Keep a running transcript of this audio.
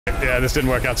Yeah, this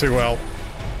didn't work out too well.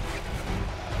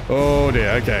 Oh dear,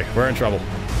 okay, we're in trouble.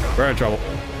 We're in trouble.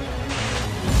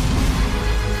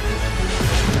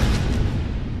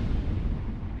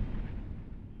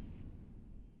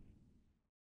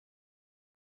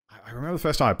 I remember the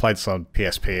first time I played this on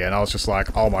PSP and I was just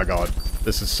like, oh my god,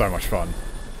 this is so much fun.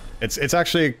 It's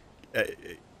actually...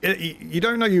 you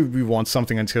don't know you want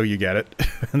something until you get it.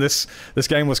 And this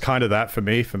game was kind of that for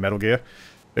me, for Metal Gear.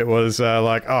 It was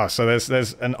like, oh, so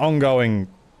there's an ongoing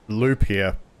loop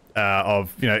here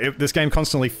of, you know, this game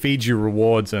constantly feeds you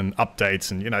rewards and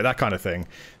updates and, you know, that kind of thing.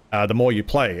 The more you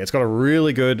play. It's got a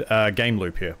really good game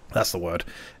loop here. That's the word.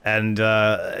 And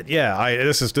yeah,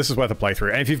 this is worth a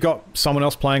playthrough. And if you've got someone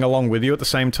else playing along with you at the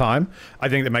same time, I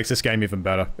think that makes this game even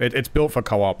better. It's built for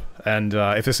co-op. And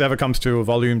if this ever comes to a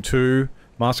Volume 2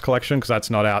 Master Collection, because that's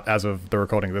not out as of the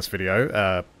recording of this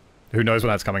video, who knows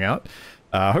when that's coming out.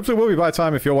 Hopefully it will be by the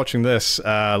time if you're watching this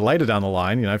later down the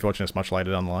line, you know, if you're watching this much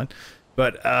later down the line.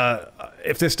 But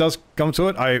if this does come to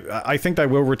it, I think they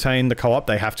will retain the co-op.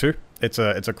 They have to. It's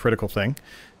a critical thing.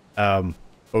 But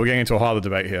we're getting into a harder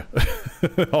debate here.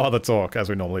 Harder talk, as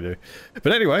we normally do.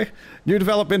 But anyway, new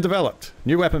develop, been developed.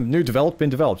 New weapon, new developed, been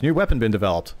developed. New weapon, been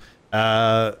developed.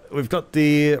 We've got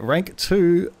the rank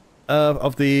 2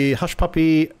 of the Hush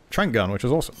Puppy Trank Gun, which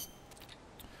is awesome.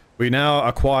 We now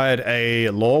acquired a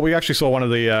law. We actually saw one of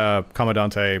the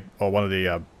Commandante, or one of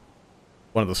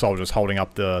the soldiers holding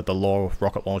up the law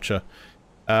rocket launcher.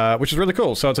 Which is really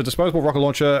cool. So it's a disposable rocket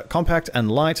launcher, compact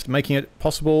and light, making it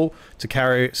possible to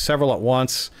carry several at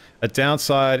once. A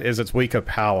downside is its weaker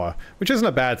power, which isn't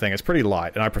a bad thing. It's pretty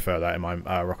light, and I prefer that in my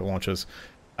rocket launchers.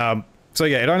 So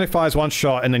yeah, it only fires one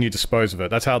shot, and then you dispose of it.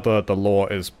 That's how the law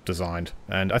is designed,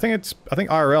 and I think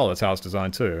IRL that's how it's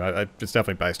designed too. It's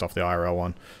definitely based off the IRL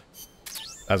one,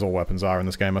 as all weapons are in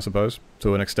this game, I suppose,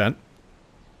 to an extent.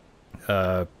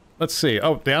 Let's see.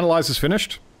 Oh, the analyzer's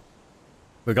finished.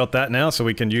 We've got that now, so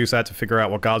we can use that to figure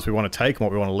out what guards we want to take and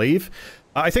what we want to leave.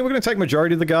 I think we're going to take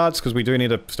majority of the guards, because we do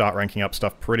need to start ranking up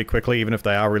stuff pretty quickly, even if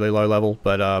they are really low level,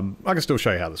 but I can still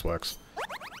show you how this works.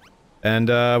 And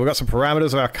we've got some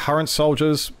parameters of our current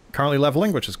soldiers currently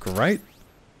leveling, which is great.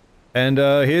 And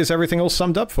here's everything all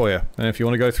summed up for you. And if you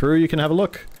want to go through, you can have a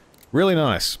look. Really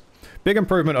nice. Big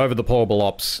improvement over the Portable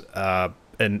Ops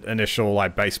initial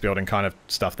like base building kind of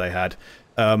stuff they had.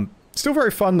 Still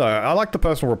very fun though. I like the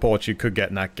personal reports you could get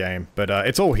in that game, but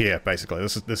it's all here basically.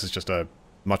 This is just a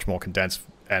much more condensed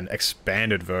and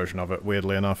expanded version of it.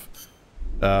 Weirdly enough,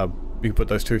 you can put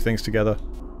those two things together.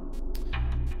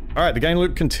 All right, the game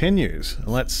loop continues.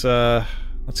 Let's go.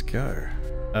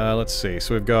 Let's see.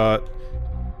 So we've got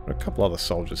a couple other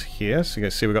soldiers here. So you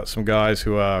can see we've got some guys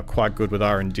who are quite good with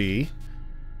R&D.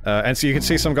 And so you can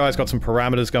see some guys got some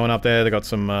parameters going up there. They got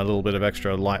some little bit of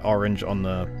extra light orange on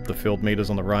the field meters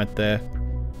on the right there.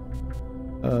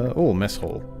 Oh, mess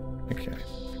hall. Okay.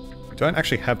 We don't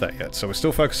actually have that yet, so we're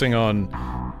still focusing on...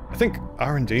 I think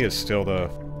R&D is still the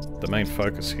main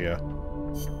focus here.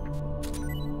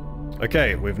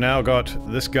 Okay, we've now got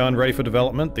this gun ready for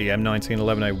development, the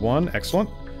M1911A1.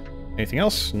 Excellent. Anything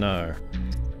else? No.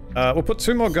 We'll put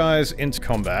 2 more guys into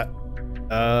combat.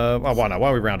 Well, why not? Why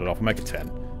don't we round it off? We'll make it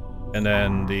 10. And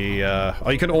then the, oh,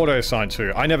 you can auto-assign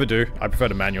too. I never do. I prefer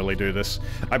to manually do this.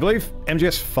 I believe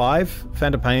MGS5,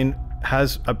 Phantom Pain,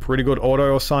 has a pretty good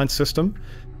auto-assign system.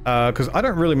 Because I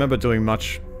don't really remember doing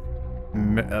much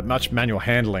manual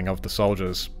handling of the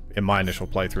soldiers in my initial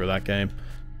playthrough of that game.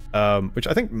 Which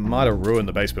I think might have ruined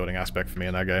the base building aspect for me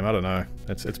in that game. I don't know.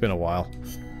 It's been a while.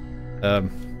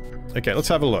 Okay, let's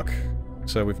have a look.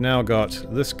 So we've now got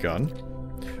this gun.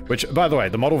 Which, by the way,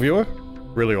 the model viewer,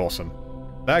 really awesome.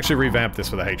 They actually revamped this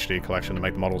for the HD collection to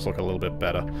make the models look a little bit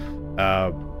better.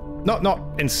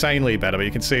 Not insanely better, but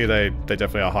you can see they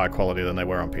definitely are higher quality than they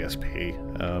were on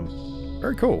PSP.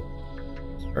 Very cool.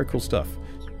 Very cool stuff.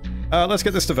 Let's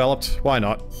get this developed. Why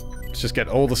not? Let's just get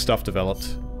all the stuff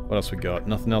developed. What else we got?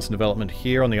 Nothing else in development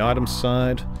here on the items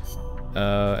side.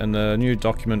 And the new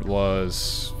document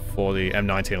was for the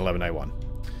M1911A1.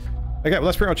 Okay, well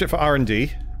that's pretty much it for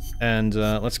R&D. And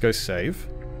let's go save.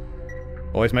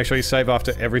 Always make sure you save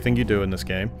after everything you do in this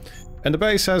game. And the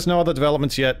base has no other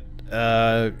developments yet.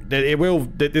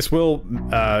 This will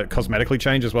cosmetically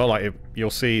change as well. Like you'll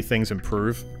see things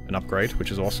improve and upgrade,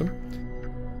 which is awesome.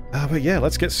 But yeah,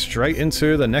 let's get straight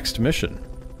into the next mission.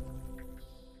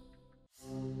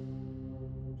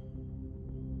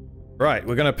 Right,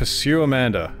 we're gonna pursue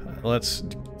Amanda. Let's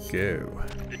go.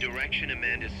 The direction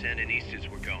Amanda's Sandinistas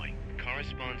were going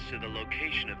corresponds to the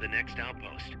location of the next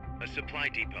outpost, a supply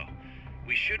depot.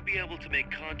 We should be able to make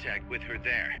contact with her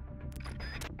there.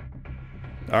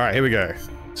 Alright, here we go.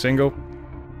 Single.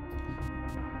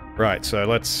 Right, so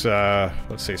let's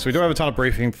see. So we do have a ton of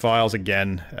briefing files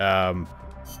again,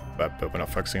 but we're not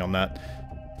focusing on that.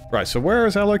 Right, so where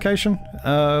is our location?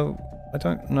 I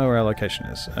don't know where our location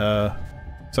is.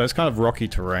 So it's kind of rocky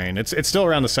terrain. It's still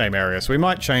around the same area, so we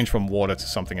might change from water to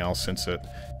something else since it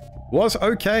was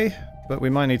okay, but we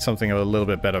might need something a little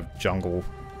bit better jungle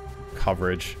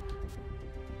coverage.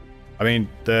 I mean,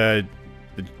 the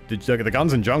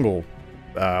guns in jungle,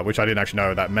 which I didn't actually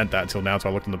know that meant that until now, so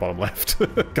I looked in the bottom left.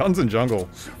 Guns in jungle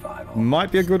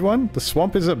might be a good one. The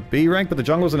swamp is a B rank, but the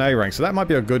jungle's an A rank, so that might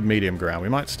be a good medium ground. We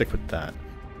might stick with that.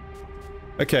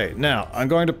 Okay, now, I'm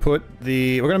going to put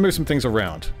the... We're going to move some things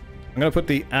around. I'm going to put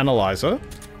the analyzer,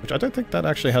 which I don't think that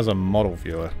actually has a model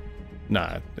viewer.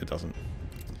 No, it doesn't.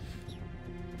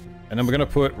 And then we're going to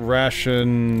put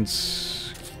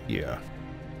rations here.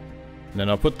 And then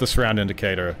I'll put the surround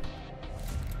indicator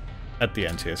at the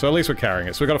end here. So at least we're carrying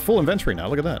it. So we've got a full inventory now.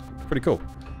 Look at that. Pretty cool.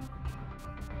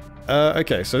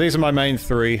 Okay, so these are my main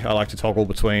three. I like to toggle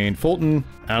between Fulton,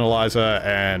 Analyzer,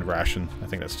 and Ration. I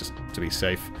think that's just to be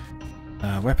safe.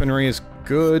 Weaponry is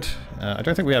good. I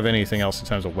don't think we have anything else in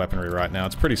terms of weaponry right now.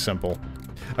 It's pretty simple.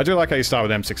 I do like how you start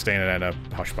with M16 and then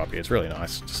a Hush Puppy. It's really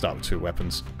nice to start with 2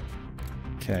 weapons.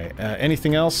 Okay,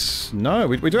 anything else? No,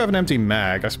 we do have an empty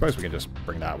mag. I suppose we can just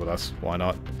bring that with us. Why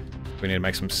not? We need to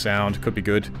make some sound. Could be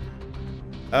good.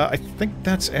 I think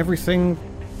that's everything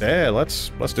there. Let's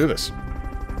do this.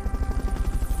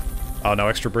 Oh, no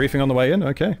extra briefing on the way in?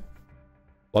 Okay.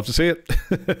 Love to see it.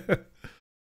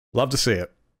 Love to see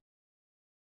it.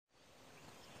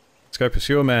 Let's go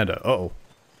pursue Amanda. Uh-oh.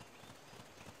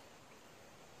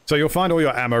 So you'll find all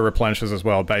your ammo replenishes as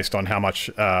well based on how much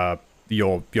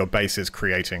your base is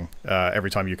creating every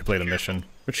time you complete a mission.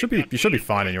 Which you should be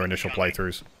fine in your initial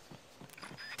playthroughs.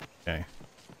 Okay.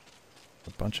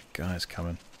 A bunch of guys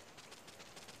coming.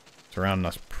 Surrounding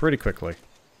us pretty quickly.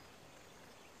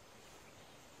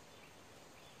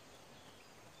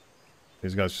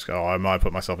 These guys just go, oh, I might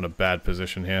put myself in a bad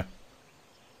position here.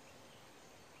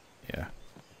 Yeah.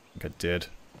 I think I did.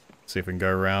 See if we can go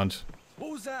around.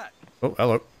 What was that? Oh,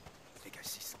 hello. I think I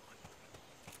see someone.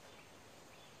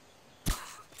 See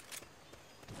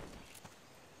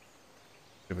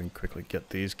if we can quickly get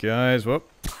these guys. Whoop.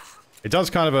 It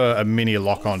does kind of a mini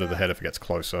lock onto the head if it gets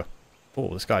closer.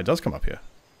 Oh, this guy does come up here.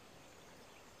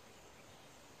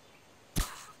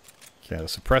 Okay, the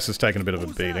suppressor's taking a bit of a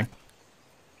beating.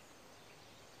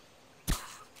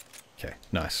 Okay,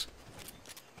 nice.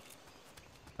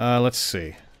 Let's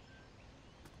see.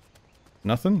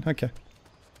 Nothing? Okay.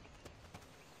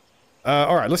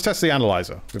 Alright, let's test the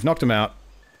analyzer. We've knocked him out.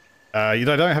 You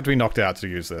don't have to be knocked out to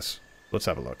use this. Let's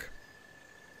have a look.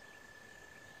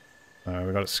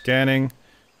 We got it scanning.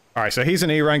 Alright, so he's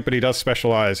an E rank, but he does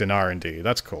specialize in R&D.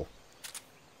 That's cool.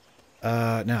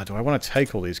 Now, do I want to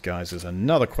take all these guys is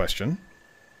another question.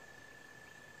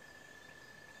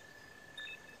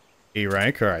 E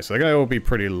rank, alright, so they're going to all be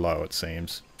pretty low, it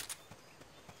seems.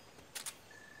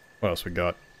 What else we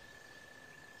got?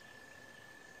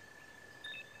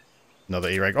 Another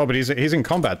E rank. Oh, but he's in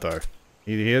combat, though.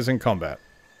 He is in combat.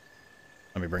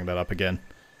 Let me bring that up again.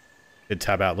 Did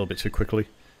tab out a little bit too quickly.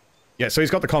 Yeah, so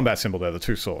he's got the combat symbol there, the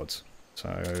 2 swords. So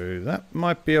that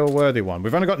might be a worthy one.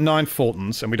 We've only got 9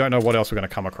 Fultons, and we don't know what else we're going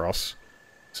to come across.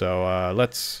 So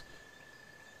let's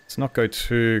not go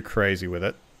too crazy with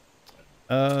it.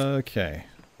 Okay.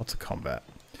 What's a combat?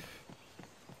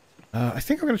 I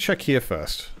think I'm going to check here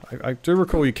first. I do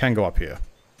recall you can go up here.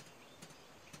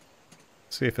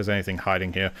 See if there's anything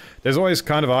hiding here. There's always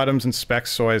kind of items and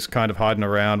specs always kind of hiding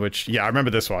around, which... Yeah, I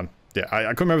remember this one. Yeah, I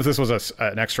couldn't remember if this was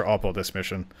an extra op or this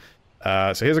mission.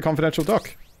 So here's a confidential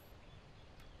doc.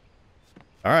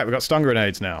 Alright, we've got stun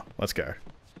grenades now. Let's go.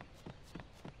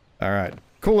 Alright.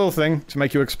 Cool little thing to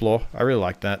make you explore. I really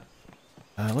like that.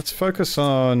 Let's focus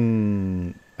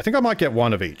on... I think I might get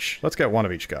one of each. Let's get one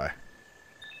of each guy.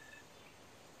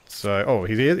 So... Oh,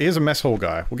 here's a mess hall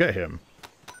guy. We'll get him.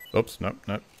 Oops, nope,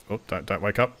 nope. Oh, don't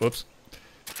wake up. Whoops.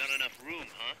 Not enough room,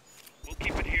 huh? We'll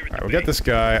keep it here. Alright, we'll get this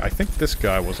guy. I think this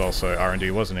guy was also R&D,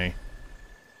 wasn't he?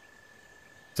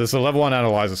 So it's a level 1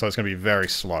 analyzer, so it's going to be very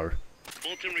slow.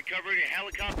 Fulton recovery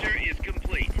helicopter is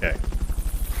complete. Okay.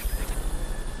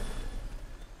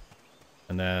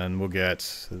 And then we'll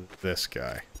get this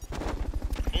guy.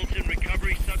 Fulton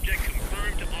recovery subject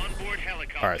confirmed onboard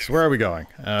helicopter. Alright, so where are we going?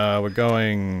 We're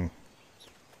going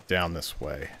down this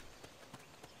way.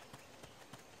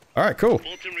 Alright, cool.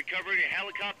 Fulton recovery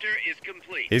helicopter is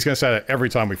complete. He's going to say that every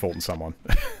time we Fulton someone.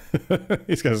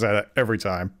 He's going to say that every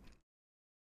time.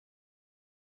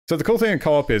 So the cool thing in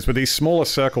co-op is, with these smaller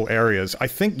circle areas, I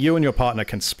think you and your partner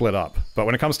can split up. But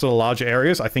when it comes to the larger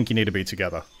areas, I think you need to be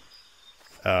together.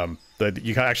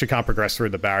 You actually can't progress through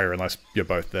the barrier unless you're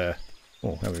both there.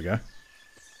 Oh, there we go.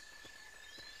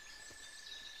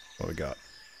 What we got?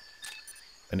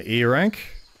 An E rank.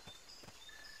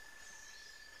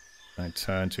 Don't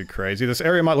turn too crazy. This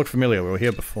area might look familiar. We were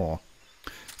here before.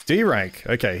 D rank.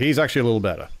 Okay, he's actually a little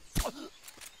better.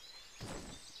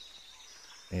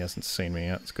 He hasn't seen me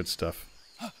yet. That's good stuff.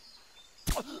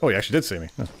 Oh, he actually did see me.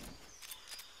 Huh.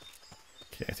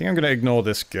 Okay, I think I'm going to ignore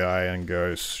this guy and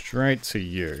go straight to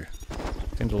you.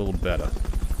 Seems a little better.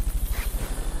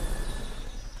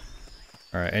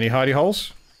 Alright, any hidey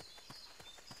holes?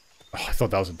 Oh, I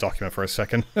thought that was a document for a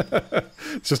second.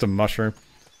 It's just a mushroom.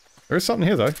 There is something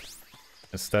here, though.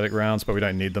 Aesthetic rounds, but we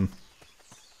don't need them.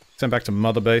 Send back to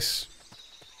Mother Base.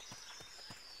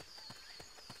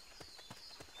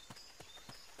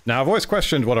 Now, I've always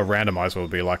questioned what a randomizer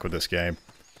would be like with this game.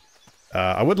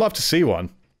 I would love to see one.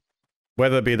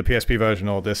 Whether it be the PSP version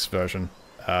or this version.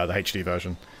 The HD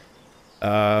version.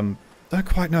 Don't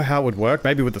quite know how it would work.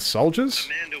 Maybe with the soldiers?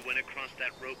 Amanda went across that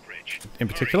rope bridge. In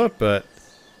particular, but...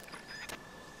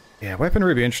 yeah, weaponry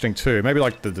would be interesting too. Maybe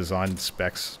like the design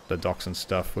specs, the docks and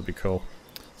stuff would be cool.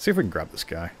 Let's see if we can grab this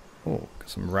guy. Oh, got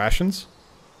some rations.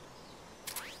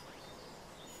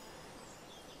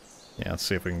 Yeah, let's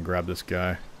see if we can grab this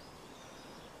guy.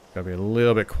 Gotta be a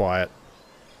little bit quiet.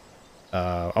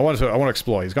 I want to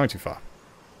explore. He's going too far.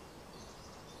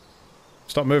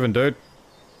 Stop moving, dude.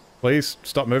 Please,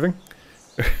 stop moving.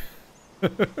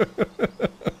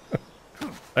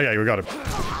 Okay, we got him.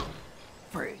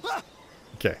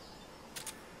 Okay.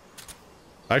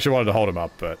 I actually wanted to hold him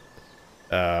up, but...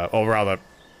 or rather,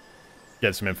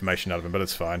 get some information out of him, but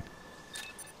it's fine.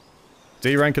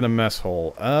 D rank in the mess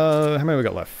hall. How many we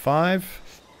got left? 5?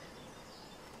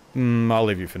 I'll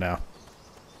leave you for now.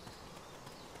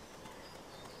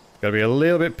 Gotta be a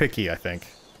little bit picky, I think.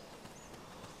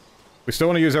 We still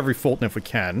want to use every Fulton if we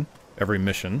can. Every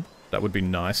mission. That would be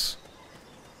nice.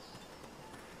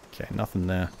 Okay, nothing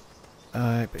there.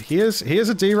 But he is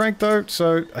a D rank though,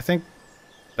 so I think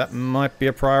that might be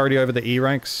a priority over the E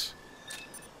ranks.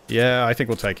 Yeah, I think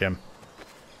we'll take him.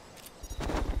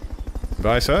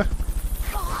 Goodbye, sir.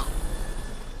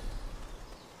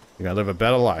 You're gonna live a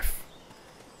better life.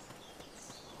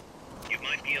 You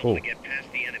might be able to get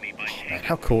past the enemy by Man,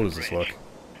 how cool does this look?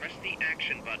 Press the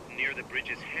action button near the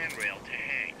bridge's handrail to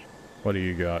hang. What do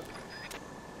you got?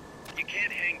 You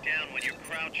can't hang down when you're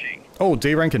crouching. Oh,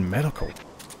 D rank in medical.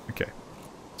 Okay.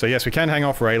 So yes, we can hang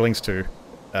off railings too.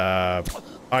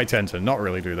 I tend to not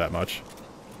really do that much.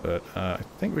 But I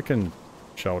think we can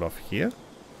show it off here.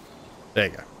 There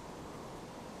you go.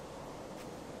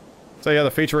 So yeah,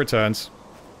 the feature returns.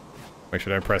 Make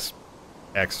sure don't press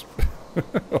X.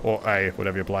 Or A,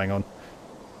 whatever you're playing on.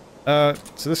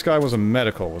 So this guy was a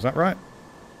medical, was that right?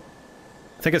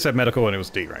 I think it said medical and it was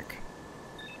D rank.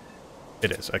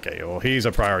 It is, okay, well he's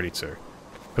a priority too.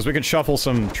 Because we can shuffle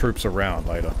some troops around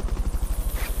later.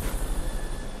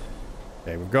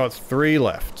 Okay, we've got 3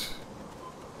 left.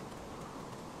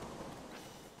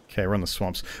 Okay, we're in the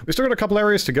swamps. We've still got a couple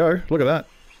areas to go. Look at that.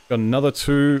 Got another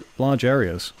 2 large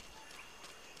areas.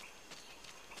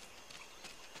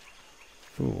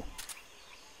 Ooh.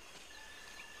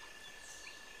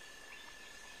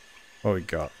 What we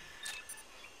got?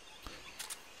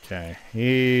 Okay,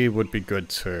 he would be good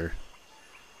too.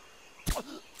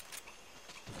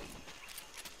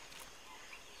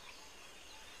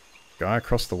 Guy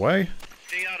across the way?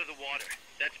 Stay out of the water.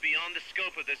 That's beyond the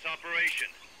scope of this operation.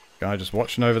 Guy just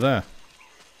watching over there.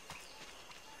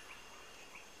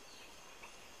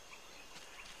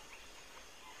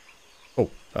 Oh,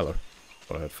 hello.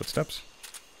 Thought I heard footsteps.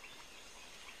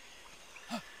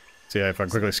 See if I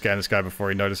quickly scan this guy before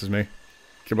he notices me.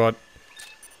 Come on.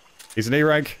 He's an E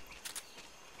rank.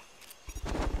 I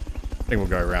think we'll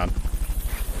go around.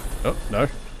 Oh, no.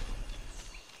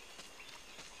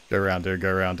 Go around, dude. Go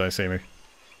around. Don't see me.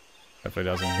 Hopefully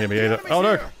he doesn't hear me either. Oh,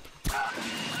 no!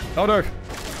 Oh, no!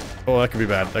 Oh, that could be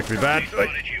bad. That could be bad. Get out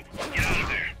of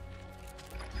there.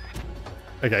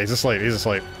 Okay, he's asleep. He's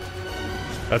asleep.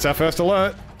 That's our first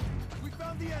alert. We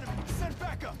found the enemy. Send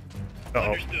backup.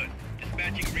 Uh-oh. Understood.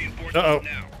 Dispatching reinforcements Uh-oh.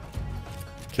 now.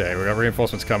 Okay, we got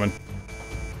reinforcements coming.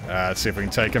 Let's see if we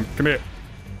can take him. Come here.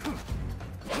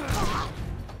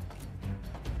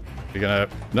 You gonna...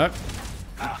 No.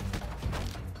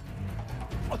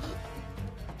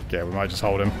 Okay, we might just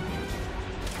hold him.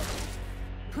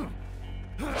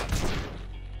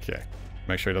 Okay.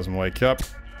 Make sure he doesn't wake up.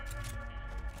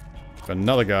 Got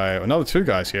another guy... Another 2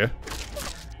 guys here.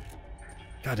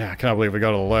 God damn, I cannot believe we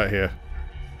got an alert here.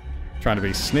 Trying to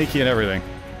be sneaky and everything.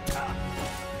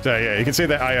 So yeah, you can see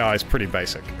their AI is pretty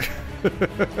basic.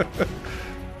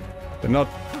 They're not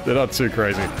They're not too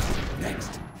crazy.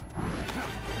 Next.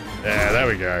 Yeah, there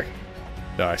we go.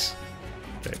 Nice.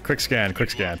 Okay, quick scan,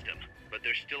 quick scan. Lost them, but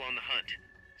they're still on the hunt.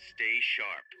 Stay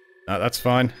sharp. That's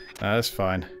fine. That's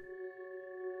fine.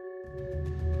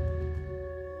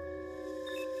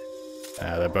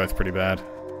 They're both pretty bad.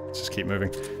 Let's just keep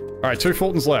moving. Alright, 2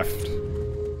 Fultons left.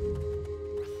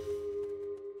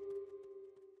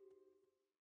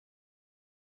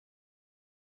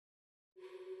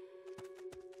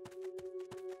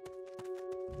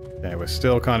 Okay, we're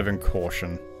still kind of in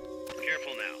caution.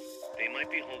 Careful now. They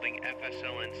might be holding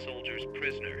FSLN soldiers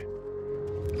prisoner.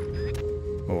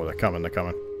 Oh, they're coming, they're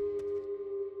coming.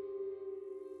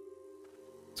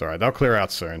 It's alright, they'll clear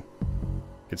out soon.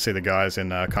 You can see the guys in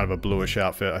kind of a bluish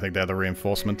outfit. I think they're the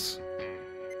reinforcements.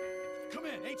 Come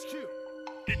in, HQ.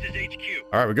 This is HQ.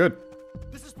 Alright, we're good.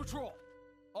 This is patrol.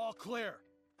 All clear.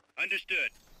 Understood.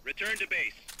 Return to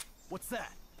base. What's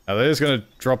that? Now, that is going to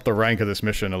drop the rank of this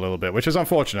mission a little bit, which is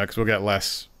unfortunate, because we'll get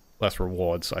less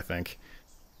rewards, I think.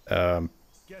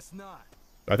 Guess not.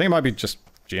 I think it might be just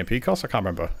GMP costs, I can't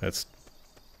remember. It's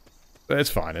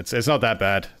fine, it's not that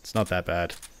bad. It's not that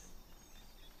bad.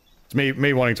 It's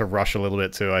me wanting to rush a little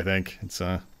bit too, I think. It's,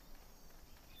 we're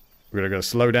gonna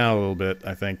slow down a little bit,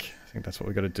 I think. I think that's what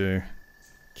we gotta do.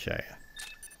 Okay.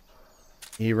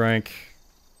 E rank.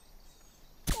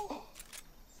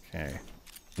 Okay.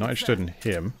 Not interested in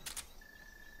him.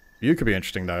 You could be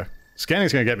interesting though.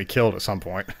 Scanning's gonna get me killed at some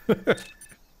point.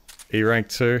 E rank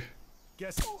 2.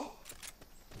 Guess.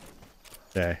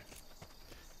 Okay.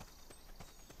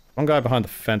 One guy behind the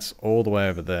fence all the way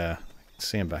over there. I can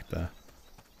see him back there.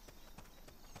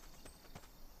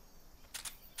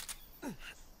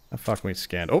 How far can we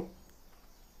scan? Oh!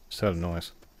 Just heard a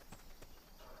noise.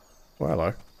 Oh,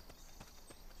 hello.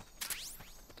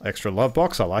 Extra love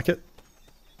box, I like it.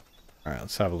 Alright,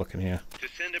 let's have a look in here. To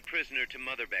send a prisoner to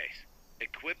Mother Base,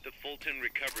 equip the Fulton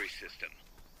recovery system.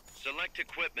 Select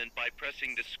equipment by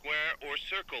pressing the square or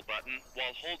circle button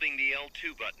while holding the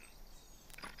L2 button.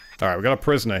 Alright, we got a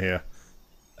prisoner here.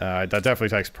 That definitely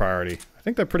takes priority. I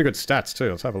think they're pretty good stats too,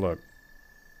 let's have a look.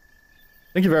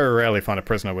 I think you very rarely find a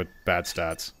prisoner with bad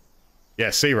stats. Yeah,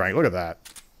 C rank, look at that.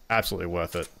 Absolutely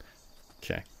worth it.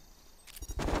 Okay.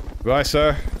 Goodbye,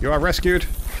 sir. You are rescued.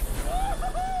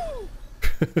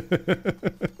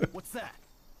 What's that?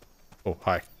 Oh,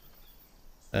 hi.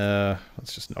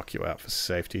 Let's just knock you out for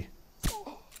safety.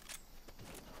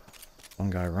 One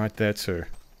guy right there too.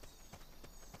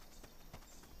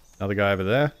 Another guy over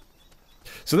there.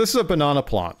 So this is a banana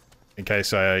plant, in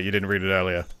case you didn't read it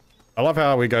earlier. I love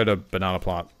how we go to banana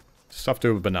plant. Stuff to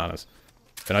do with bananas.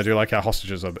 And I do like how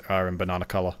hostages are in banana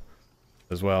color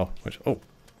as well. Which, oh,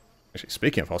 actually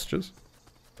speaking of hostages,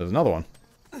 there's another one.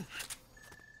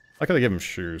 Like how they give him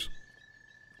shoes.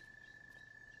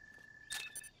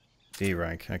 D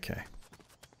rank, okay.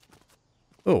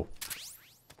 Oh.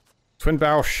 Twin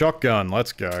barrel shotgun,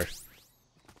 let's go.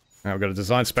 Now we've got a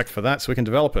design spec for that so we can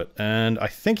develop it. And I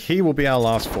think he will be our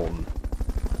last Fulton.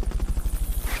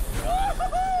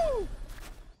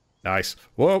 Nice.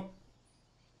 Whoa!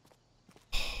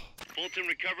 Fulton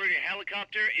recovery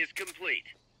helicopter is complete.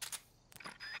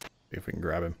 See if we can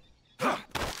grab him.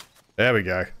 There we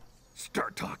go.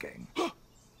 Start talking. Don't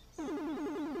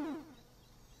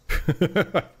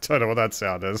know what that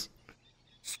sound is.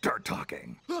 Start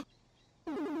talking. Do.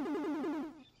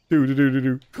 You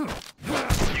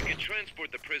can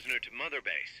transport the prisoner to Mother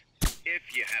Base,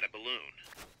 if you had a balloon.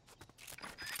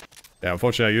 Yeah,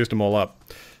 unfortunately I used them all up.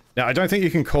 Now, I don't think you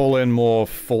can call in more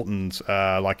Fultons,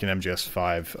 like in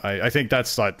MGS5. I think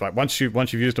that's like once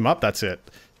you've used them up, that's it.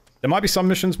 There might be some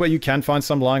missions where you can find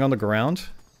some lying on the ground.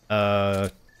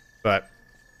 But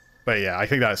yeah, I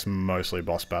think that's mostly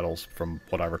boss battles from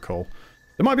what I recall.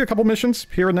 There might be a couple missions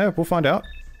here and there, we'll find out.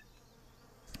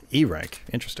 E rank,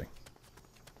 interesting.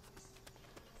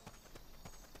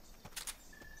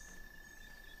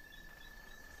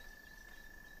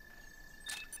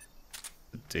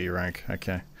 D rank,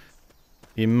 okay.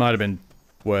 He might have been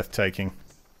worth taking.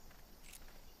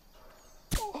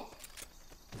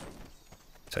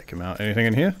 Take him out. Anything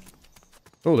in here?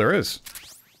 Oh, there is.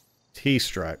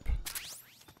 T-stripe.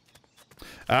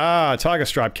 Ah, tiger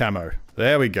stripe camo.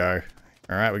 There we go.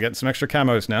 Alright, we're getting some extra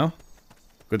camos now.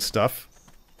 Good stuff.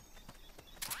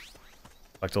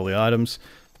 Collect all the items.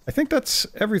 I think that's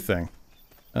everything.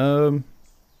 Yeah,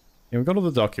 we've got all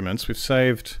the documents. We've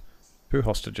saved 2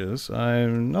 hostages.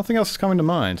 Nothing else is coming to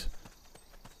mind.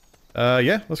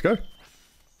 Yeah, let's go.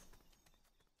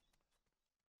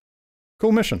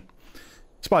 Cool mission.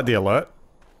 Despite the alert.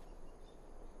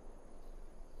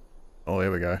 Oh,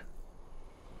 here we go.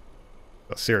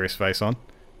 Got a serious face on.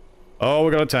 Oh,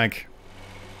 we got a tank.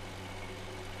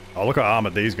 Oh, look how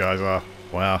armored these guys are.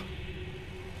 Wow.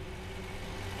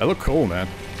 They look cool, man.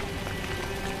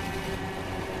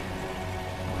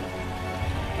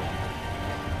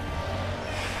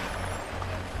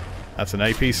 That's an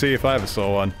APC if I ever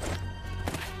saw one.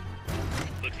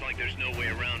 Looks like there's no way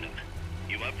around him.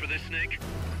 You up for this, Snake?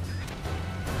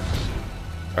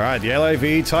 Alright, the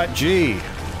LAV Type G.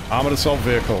 Armored Assault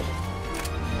Vehicle.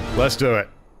 Let's do it.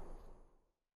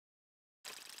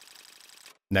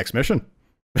 Next mission.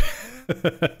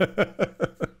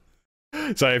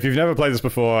 So if you've never played this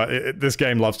before, this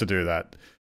game loves to do that.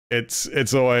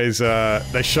 It's always,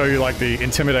 they show you like the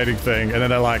intimidating thing, and then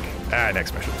they're like,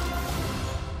 next mission.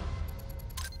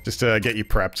 Just to get you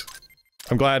prepped.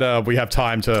 I'm glad we have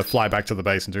time to fly back to the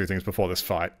base and do things before this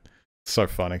fight. It's so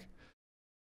funny.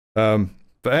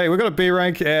 But hey, we got a B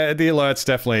rank. The alerts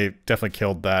definitely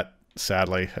killed that,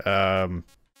 sadly. I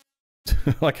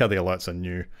like how the alerts are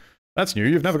new. That's new,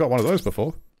 you've never got one of those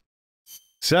before.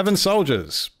 7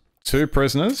 soldiers, 2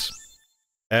 prisoners,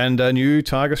 and a new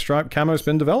tiger stripe camo's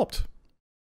been developed.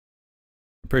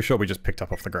 I'm pretty sure we just picked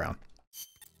up off the ground.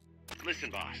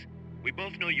 Listen, boss. We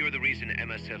both know you're the reason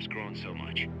MSF's grown so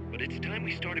much, but it's time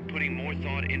we started putting more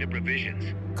thought into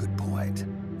provisions. Good point.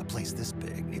 A place this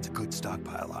big needs a good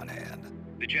stockpile on hand.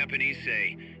 The Japanese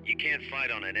say, you can't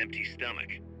fight on an empty stomach.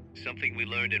 Something we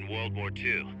learned in World War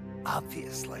II.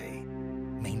 Obviously.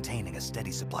 Maintaining a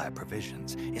steady supply of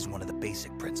provisions is one of the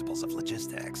basic principles of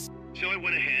logistics. So I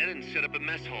went ahead and set up a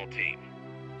mess hall team.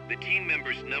 The team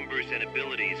members' numbers and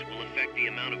abilities will affect the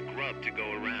amount of grub to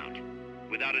go around.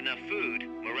 Without enough food,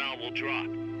 morale will drop.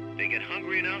 They get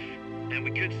hungry enough, and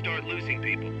we could start losing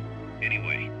people.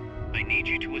 Anyway, I need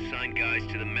you to assign guys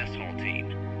to the mess hall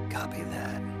team. Copy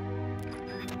that.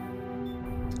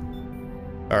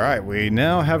 Alright, we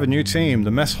now have a new team,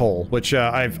 the Mess Hall, which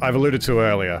I've alluded to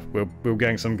earlier. We're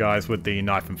getting some guys with the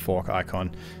knife and fork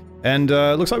icon. And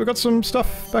looks like we've got some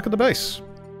stuff back at the base.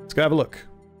 Let's go have a look.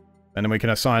 And then we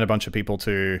can assign a bunch of people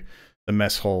to the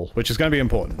Mess Hall, which is going to be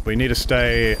important. We need to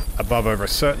stay above over a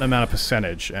certain amount of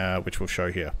percentage, which we'll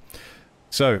show here.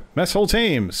 So, Mess Hall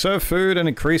team, serve food and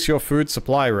increase your food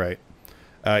supply rate.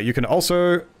 You can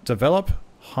also develop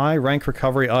high rank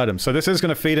recovery items. So this is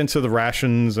going to feed into the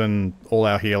rations and all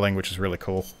our healing, which is really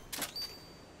cool.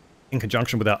 In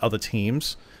conjunction with our other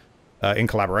teams. In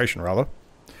collaboration, rather.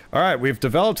 Alright, we've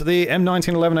developed the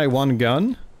M1911A1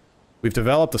 gun. We've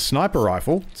developed the sniper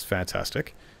rifle. It's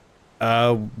fantastic.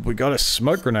 We got a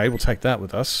smoke grenade. We'll take that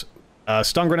with us.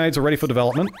 Stun grenades are ready for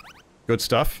development. Good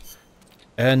stuff.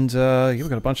 And yeah, we've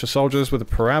got a bunch of soldiers with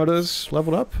the parameters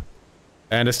leveled up.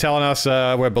 And it's telling us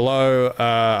we're below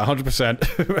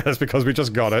 100%. That's because we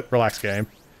just got it. Relax, game.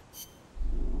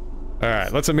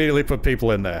 Alright, let's immediately put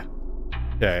people in there.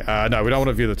 Okay, no, we don't want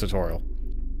to view the tutorial.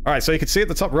 Alright, so you can see at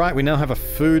the top right, we now have a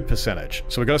food percentage.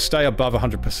 So we've got to stay above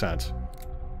 100%.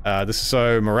 This is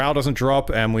so morale doesn't drop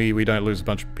and we don't lose a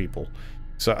bunch of people.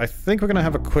 So I think we're going to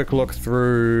have a quick look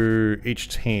through each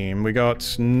team. We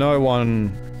got no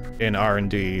one in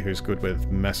R&D who's good with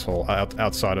mess hall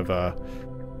outside of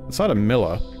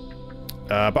Miller.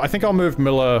 But I think I'll move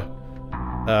Miller...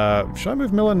 should I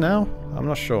move Miller now? I'm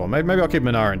not sure. Maybe I'll keep him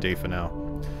in R&D for now.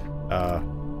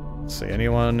 Let's see,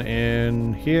 anyone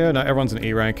in here? No, everyone's in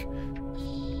E rank.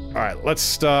 Alright, let's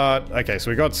start... Okay,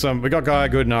 so we got a guy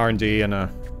good in R&D and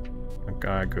a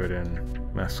guy good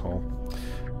in mess hall.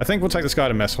 I think we'll take this guy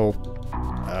to mess hall.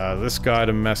 This guy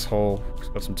to mess hall. He's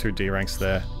got some 2 D ranks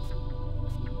there.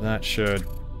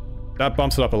 That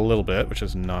bumps it up a little bit, which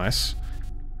is nice.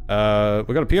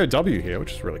 We've got a POW here,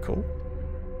 which is really cool.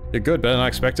 You're good, better than I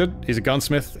expected. He's a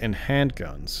gunsmith in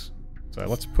handguns. So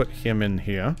let's put him in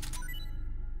here.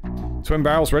 Twin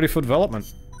barrels ready for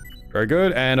development. Very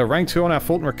good, and a rank 2 on our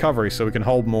Fulton recovery, so we can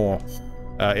hold more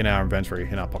in our inventory,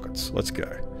 in our pockets. Let's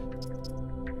go.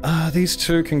 These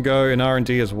 2 can go in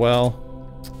R&D as well.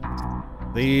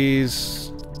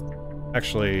 These...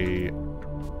 Actually...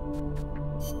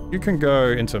 You can go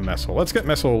into mess hall. Let's get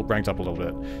mess hall ranked up a little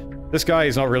bit. This guy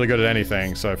is not really good at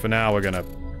anything, so for now we're gonna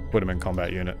put him in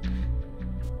combat unit.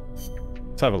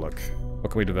 Let's have a look.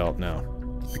 What can we develop now?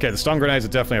 Okay, the stun grenades are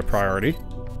definitely a priority.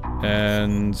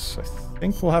 And I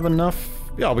think we'll have enough.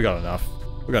 Yeah, we got enough.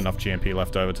 We got enough GMP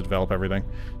left over to develop everything.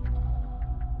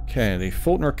 Okay, the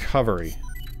Fulton recovery.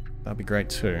 That'd be great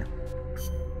too.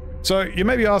 So you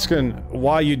may be asking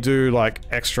why you do like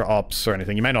extra ops or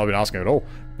anything. You may not have been asking at all,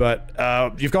 but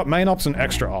you've got main ops and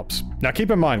extra ops. Now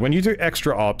keep in mind, when you do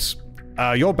extra ops,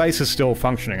 your base is still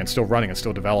functioning and still running and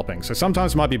still developing. So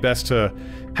sometimes it might be best to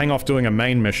hang off doing a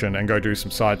main mission and go do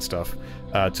some side stuff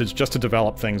just to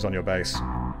develop things on your base.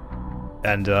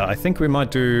 And I think we might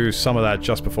do some of that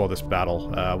just before this battle.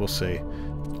 We'll see.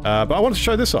 But I want to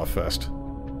show this off first. I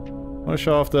want to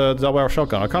show off the double barrel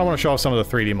shotgun. I kind of want to show off some of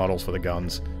the 3D models for the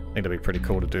guns. I think that'd be pretty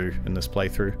cool to do in this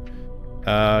playthrough.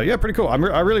 Yeah, pretty cool. I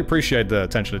really appreciate the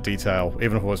attention to detail,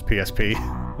 even if it was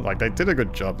PSP. Like, they did a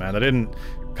good job, man. They didn't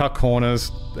cut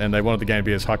corners, and they wanted the game to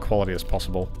be as high quality as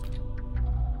possible.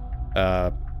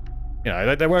 You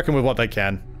know, they're working with what they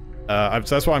can. So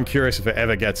that's why I'm curious if it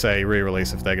ever gets a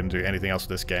re-release, if they're going to do anything else with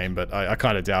this game, but I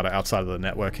kind of doubt it outside of the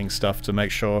networking stuff to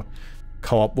make sure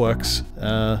co-op works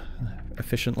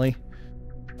efficiently.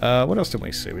 What else did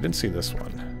we see? We didn't see this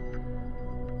one.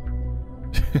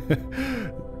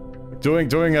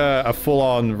 doing a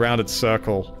full-on rounded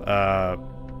circle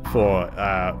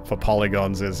for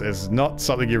polygons is not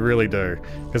something you really do,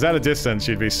 because at a distance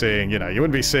you'd be seeing, you know, you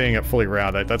wouldn't be seeing it fully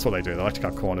round. That's what they do. They like to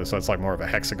cut corners, so it's like more of a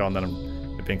hexagon than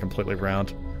it being completely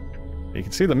round. You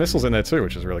can see the missiles in there too,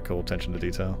 which is really cool. Attention to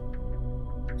detail.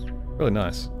 Really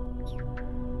nice.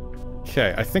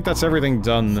 Okay, I think that's everything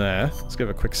done there. Let's give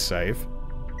it a quick save.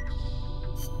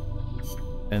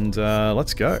 And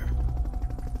let's go.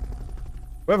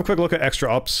 We'll have a quick look at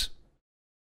extra ops.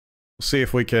 We'll see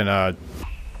if we can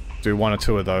do 1 or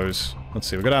 2 of those. Let's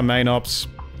see, we've got our main ops.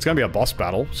 It's going to be a boss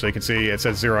battle, so you can see it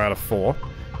says 0 out of 4.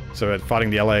 So we're fighting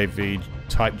the LAV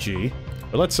Type G.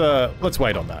 But let's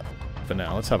wait on that for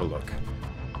now. Let's have a look.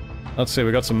 Let's see,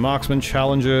 we got some marksman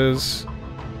challenges.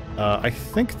 I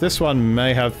think this one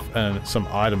may have some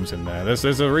items in there.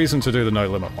 There's a reason to do the no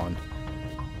limit one.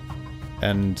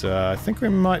 And I think we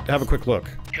might have a quick look.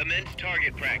 Commence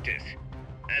target practice.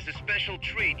 As a special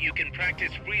treat, you can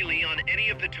practice freely on any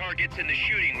of the targets in the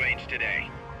shooting range today.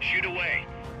 Shoot away.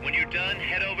 When you're done,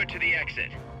 head over to the exit.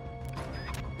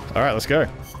 Alright, let's go.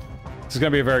 This is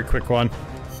going to be a very quick one.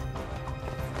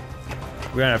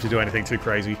 We don't have to do anything too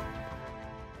crazy.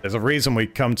 There's a reason we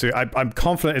come to... I'm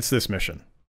confident it's this mission.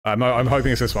 I'm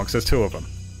hoping it's this one, because there's 2 of them.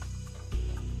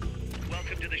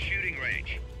 Welcome to the shooting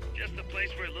range. Just the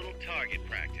place for a little target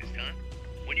practice, huh?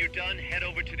 When you're done, head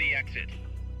over to the exit.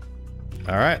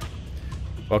 Alright.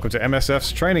 Welcome to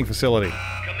MSF's training facility.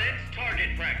 Commence target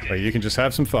practice. Where you can just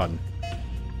have some fun.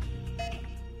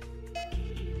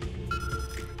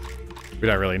 We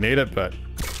don't really need it, but...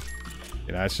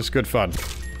 you know, it's just good fun.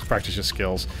 Practice your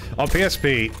skills. On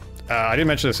PSP, I didn't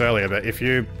mention this earlier, but if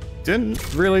you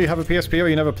didn't really have a PSP, or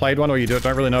you never played one, or you don't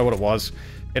really know what it was,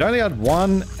 it only had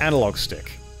 1 analog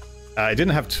stick. It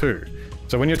didn't have 2.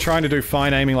 So when you're trying to do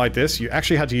fine aiming like this, you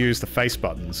actually had to use the face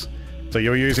buttons. So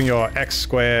you're using your X,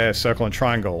 square, circle, and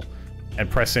triangle, and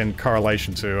press in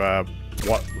correlation to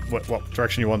what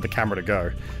direction you want the camera to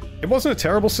go. It wasn't a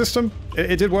terrible system.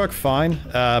 It did work fine,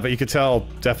 but you could tell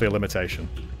definitely a limitation.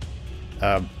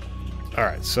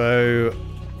 Alright, so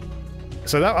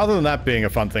that, other than that being a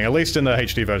fun thing, at least in the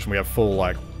HD version we have full,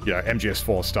 like, you know,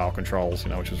 MGS4 style controls, you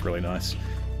know, which was really nice.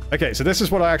 Okay, so this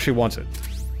is what I actually wanted.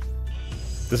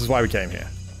 This is why we came here.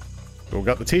 We've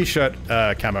got the t-shirt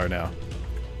camo now.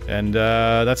 And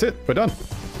that's it, we're done.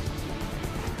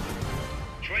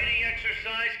 Training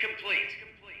exercise complete.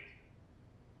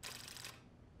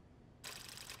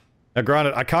 Now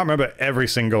granted, I can't remember every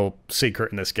single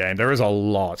secret in this game. There is a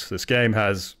lot. This game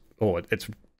has... oh, it's...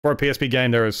 for a PSP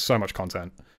game, there is so much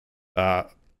content. At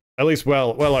least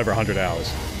well over 100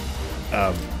 hours.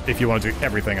 If you want to do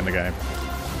everything in the game.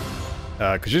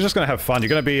 Because you're just going to have fun. You're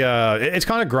going to be... it's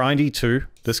kind of grindy too,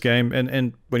 this game,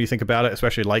 and when you think about it,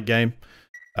 especially late game.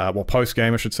 Well,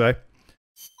 post-game, I should say.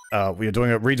 We're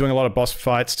redoing a lot of boss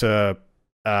fights to,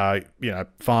 you know,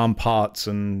 farm parts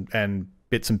and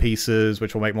bits and pieces,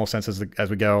 which will make more sense as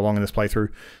we go along in this playthrough.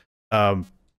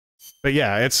 But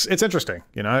yeah, it's interesting,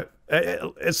 you know.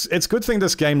 It's a good thing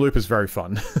this game loop is very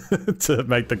fun to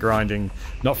make the grinding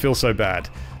not feel so bad.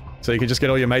 So you can just get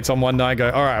all your mates on one night and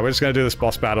go, all right, we're just going to do this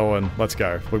boss battle and let's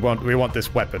go. We want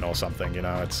this weapon or something, you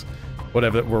know. It's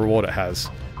whatever reward it has.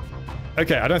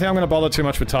 Okay, I don't think I'm going to bother too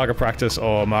much with target practice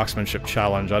or marksmanship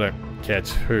challenge. I don't care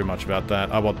too much about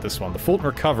that. I want this one, the Fulton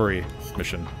Recovery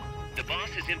mission. The boss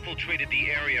has infiltrated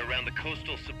the area around the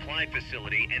coastal supply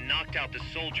facility and knocked out the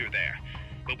soldier there.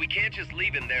 But we can't just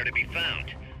leave him there to be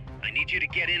found. I need you to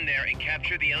get in there and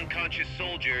capture the unconscious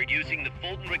soldier using the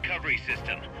Fulton Recovery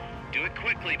system. Do it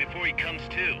quickly before he comes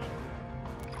to.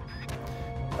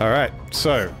 Alright,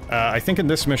 so, I think in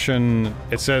this mission,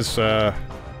 it says,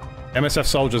 MSF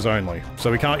soldiers only, so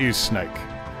we can't use Snake.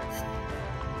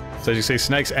 So as you see,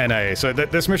 Snake's NA. So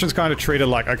this mission's kind of treated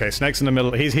like, okay, Snake's in the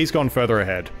middle, he's gone further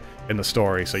ahead in the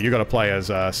story, so you gotta play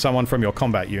as someone from your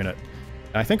combat unit.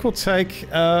 And I think we'll take,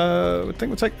 Alligator. I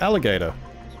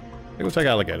think we'll take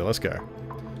Alligator, let's go.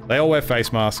 They all wear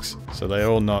face masks, so they're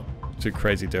all not too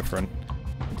crazy different.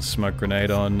 Put the smoke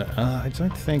grenade on, I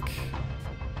don't think...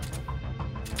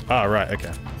 ah, right,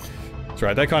 okay. That's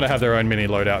right, they kind of have their own mini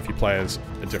loadout if you play as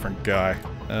a different guy.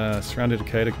 Surround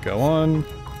indicator, go on.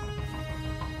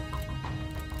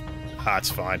 Ah, it's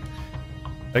fine.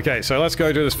 Okay, so let's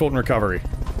go do this Fulton recovery.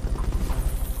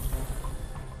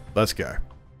 Let's go.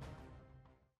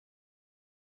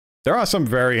 There are some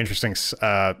very interesting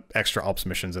extra ops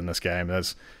missions in this game.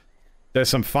 There's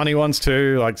some funny ones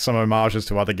too, like some homages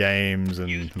to other games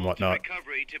and whatnot.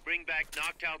 Recovery to bring back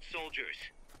knocked out soldiers.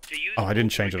 To use Oh, I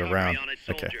didn't change it around.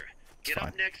 Okay. Get fine.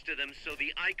 up next to them so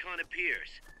the icon appears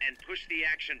and push the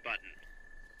action button.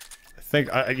 I think,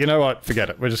 you know what?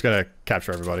 Forget it. We're just gonna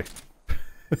capture everybody.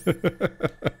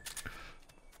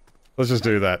 Let's just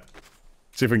do that.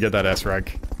 See if we can get that S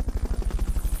rank.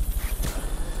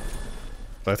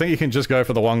 So I think you can just go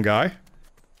for the one guy.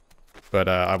 But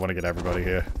I want to get everybody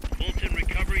here. Fulton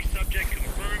recovery subject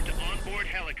confirmed onboard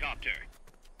helicopter.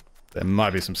 There might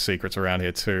be some secrets around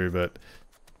here too, but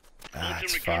it's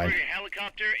Fulton fine. recovery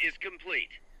helicopter is complete.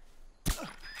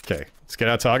 Okay, let's get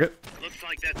our target. Looks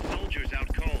like that soldier's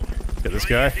out cold. Get this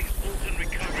Try guy. using Fulton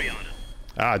recovery on him.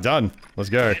 Ah, done. Let's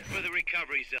go. Head for the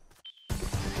recovery zone.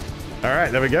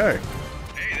 Alright, there we go.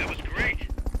 Hey, that was great.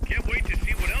 Can't wait to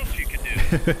see what else you can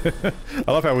do.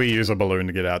 I love how we use a balloon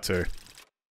to get out too.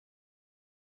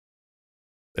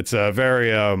 It's a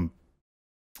very,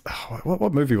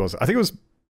 what movie was it? I think it was,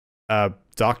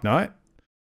 Dark Knight?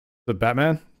 The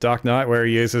Batman? Dark Knight, where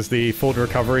he uses the Fulton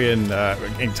recovery and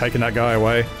taking that guy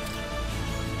away.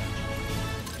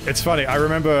 It's funny, I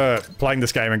remember playing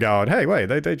this game and going, hey, wait,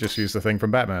 they just used the thing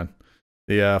from Batman.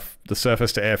 The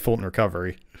surface-to-air Fulton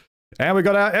recovery. And we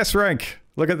got our S rank!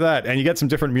 Look at that, and you get some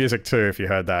different music too, if you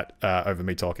heard that over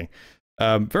me talking.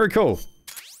 Very cool.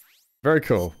 Very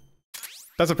cool.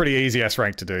 That's a pretty easy S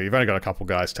rank to do. You've only got a couple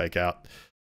guys to take out.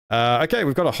 Okay,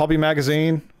 we've got a hobby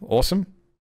magazine. Awesome.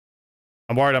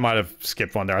 I'm worried I might have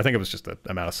skipped one there. I think it was just the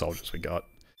amount of soldiers we got.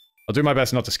 I'll do my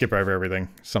best not to skip over everything.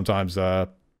 Sometimes I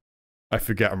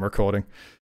forget I'm recording.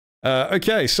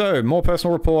 Okay, so more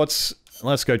personal reports.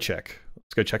 Let's go check.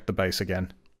 Let's go check the base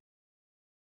again.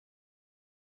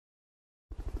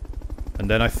 And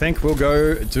then I think we'll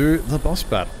go do the boss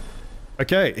battle.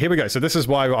 Okay, here we go. So this is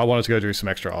why I wanted to go do some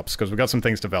extra ops, because we've got some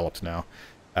things developed now.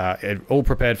 All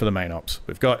prepared for the main ops.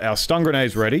 We've got our stun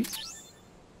grenades ready.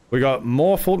 We got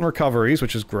more Fulton recoveries,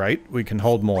 which is great. We can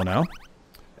hold more now.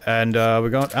 And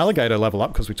we got Alligator level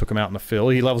up, because we took him out in the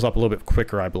field. He levels up a little bit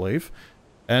quicker, I believe.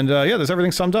 And yeah, there's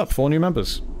everything summed up. 4 new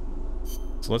members.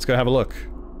 So let's go have a look.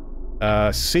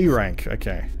 C rank,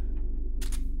 okay.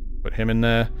 Put him in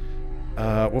there.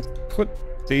 We'll put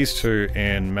these two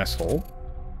in mess hall.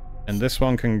 And this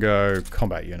one can go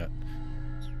combat unit.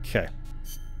 Okay.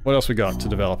 What else we got to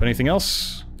develop? Anything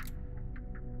else?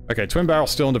 Okay, twin barrel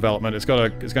still in development. It's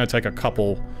going to take a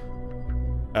couple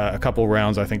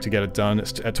rounds, I think, to get it done.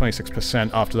 It's at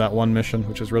 26% after that one mission,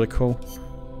 which is really cool.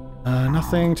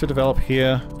 Nothing to develop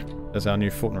here. There's our new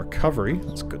Fulton recovery.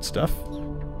 That's good stuff.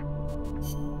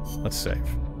 Let's save.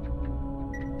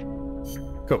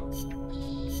 Cool.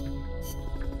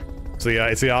 So yeah,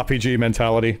 it's the RPG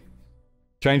mentality.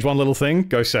 Change one little thing,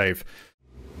 go save.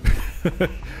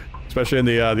 Especially in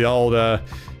the old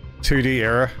 2D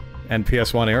era and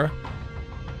PS1 era.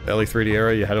 Early 3D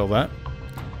era, you had all that.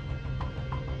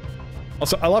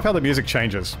 Also, I love how the music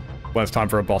changes when it's time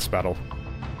for a boss battle.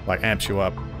 Like, amps you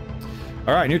up.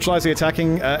 Alright, neutralize the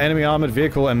attacking enemy armored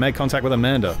vehicle and make contact with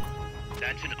Amanda.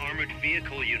 That's an armored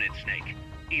vehicle unit, Snake.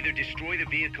 Either destroy the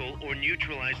vehicle or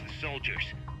neutralize the soldiers.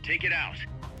 Take it out.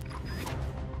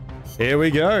 Here we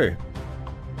go.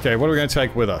 Okay, what are we going to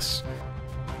take with us?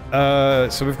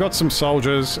 So we've got some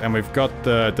soldiers, and we've got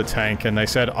the tank, and they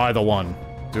said either one.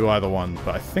 Do either one,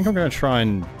 but I think I'm going to try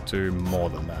and do more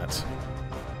than that.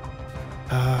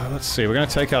 Let's see, we're going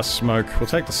to take our smoke. We'll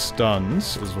take the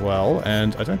stuns as well,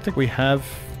 and I don't think we have...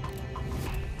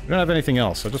 We don't have anything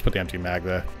else, I'll just put the empty mag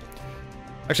there.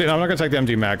 Actually, no, I'm not going to take the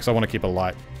empty mag, because I want to keep a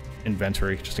light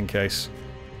inventory, just in case.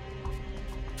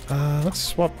 Let's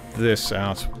swap this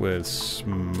out with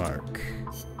smoke.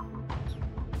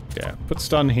 Yeah, put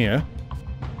stun here.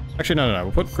 Actually, no,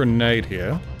 we'll put grenade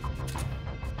here.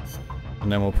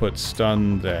 And then we'll put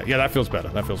stun there. Yeah, that feels better.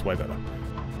 That feels way better.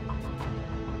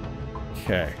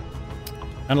 Okay.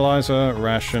 Analyzer,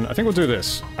 ration. I think we'll do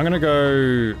this. I'm gonna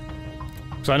go...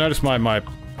 So I noticed my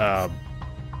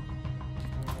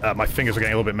fingers are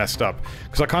getting a little bit messed up.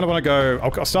 Because I kind of want to go...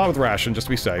 I'll start with ration, just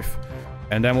to be safe.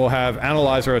 And then we'll have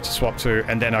Analyzer to swap to,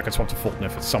 and then I can swap to Fulton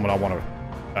if it's someone I want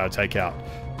to take out.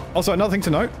 Also, another thing to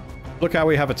note, look how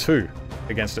we have a 2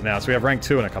 against it now. So we have rank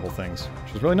 2 in a couple things,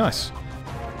 which is really nice.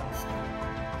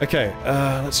 Okay,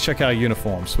 let's check our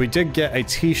uniforms. We did get a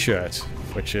t-shirt,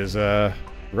 which is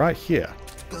right here.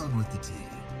 Gone with the tea.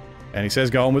 And he says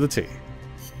going with a T.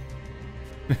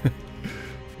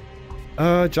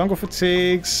 Jungle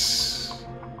fatigues.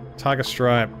 Tiger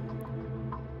stripe.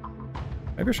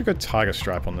 Maybe I should go tiger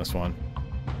stripe on this one.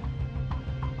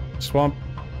 Swamp.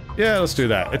 Yeah, let's do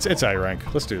that. It's A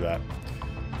rank. Let's do that.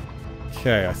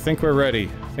 Okay, I think we're ready.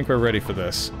 I think we're ready for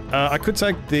this. I could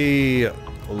take the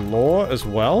lore as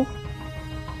well.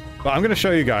 But I'm going to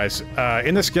show you guys.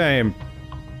 In this game,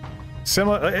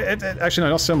 similar... actually,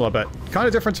 no, not similar, but kind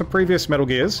of different to previous Metal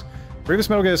Gears. Previous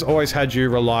Metal Gears always had you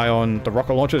rely on the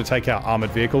rocket launcher to take out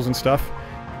armored vehicles and stuff.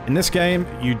 In this game,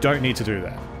 you don't need to do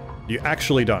that. You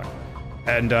actually don't.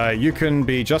 And you can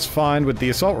be just fine with the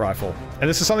assault rifle. And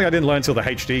this is something I didn't learn until the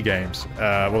HD games.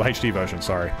 Well, the HD version,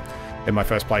 sorry. In my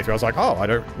first playthrough, I was like, oh, I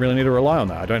don't really need to rely on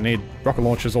that. I don't need rocket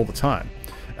launchers all the time.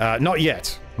 Not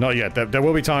yet. Not yet. There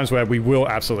will be times where we will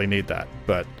absolutely need that.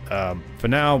 But for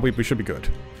now, we should be good.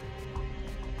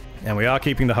 And we are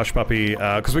keeping the Hush Puppy,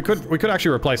 because we could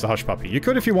actually replace the Hush Puppy. You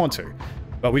could if you want to.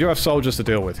 But we do have soldiers to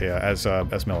deal with here, as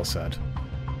Mel said.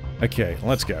 Okay,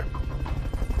 let's go.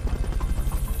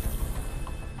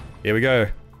 Here we go.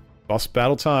 Boss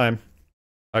battle time.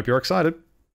 Hope you're excited.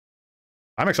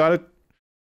 I'm excited.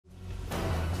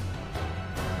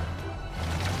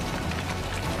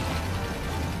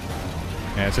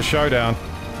 Yeah, it's a showdown.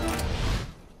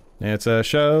 It's a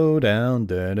showdown.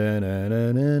 Da, da, da,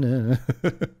 da, da, da.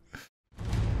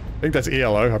 I think that's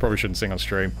ELO. I probably shouldn't sing on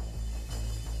stream.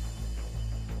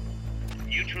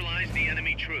 Neutralize the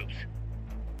enemy troops.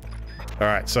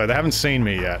 Alright, so they haven't seen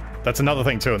me yet. That's another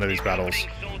thing too in these battles.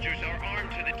 Soldiers are armed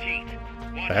to the teeth.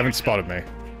 They haven't spotted me.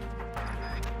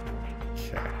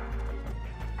 Okay.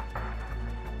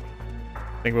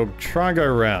 I think we'll try and go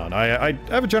around. I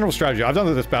have a general strategy. I've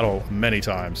done this battle many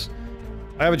times.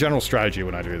 I have a general strategy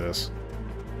when I do this.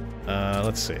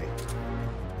 Let's see.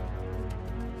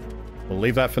 We'll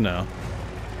leave that for now.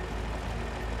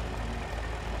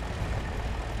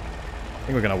 I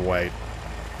think we're gonna wait.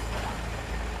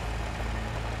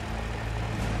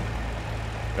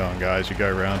 Go on, guys. You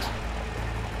go around.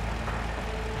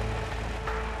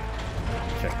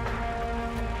 Okay.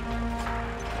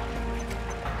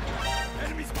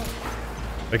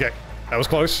 Okay. That was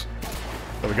close.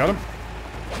 But we got him.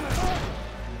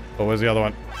 Oh, where's the other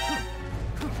one?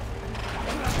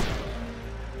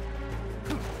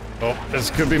 Oh, this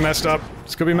could be messed up.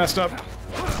 This could be messed up.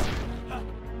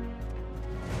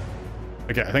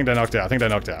 Okay, I think they knocked out. I think they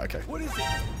knocked out. Okay. What is it?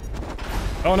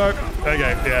 Oh no. Okay,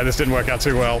 yeah, this didn't work out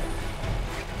too well.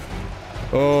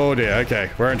 Oh dear.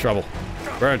 Okay, we're in trouble.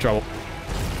 We're in trouble.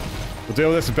 We'll deal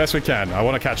with this as best we can. I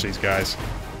want to catch these guys.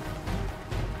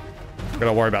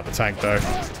 Gotta worry about the tank though.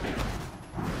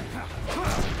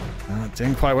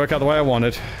 Didn't quite work out the way I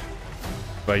wanted.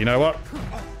 But you know what?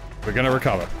 We're gonna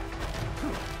recover.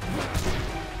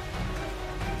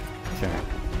 Okay.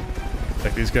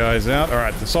 Take these guys out.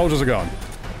 Alright, the soldiers are gone.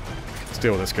 Let's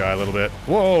deal with this guy a little bit.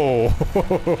 Whoa!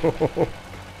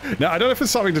 Now, I don't know if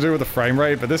it's something to do with the frame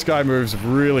rate, but this guy moves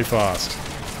really fast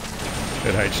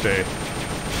in HD.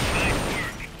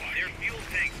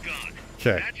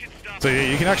 Okay. So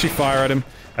you can actually fire at him.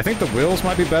 I think the wheels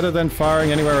might be better than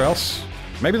firing anywhere else.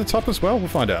 Maybe the top as well? We'll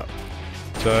find out.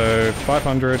 So,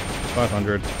 500,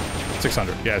 500,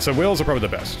 600. Yeah, so wheels are probably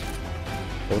the best.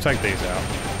 We'll take these out.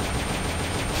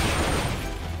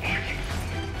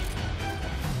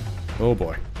 Oh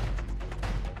boy.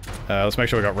 Let's make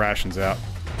sure we got rations out.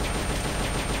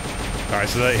 Alright,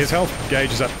 so his health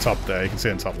gauge is at the top there. You can see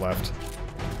it in the top left.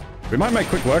 We might make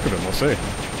quick work of him, we'll see.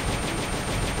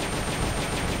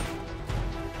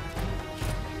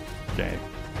 Okay.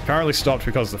 Currently stopped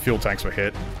because the fuel tanks were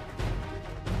hit.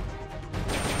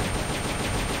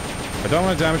 I don't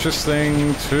want to damage this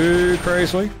thing too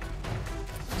crazily.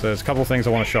 So there's a couple of things I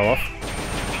want to show off.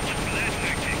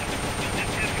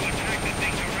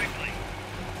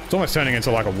 It's almost turning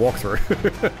into like a walkthrough.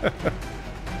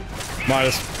 Might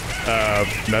just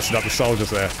messing up the soldiers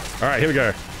there. Alright, here we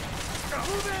go.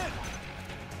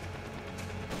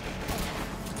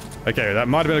 Okay, that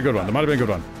might have been a good one. That might have been a good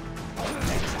one.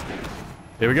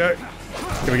 Here we go.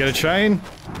 Can we get a chain?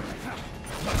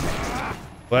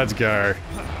 Let's go.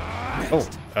 Oh,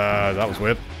 that was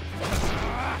weird.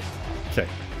 Okay.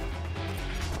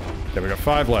 Okay, we got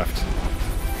 5 left.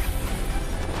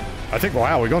 I think,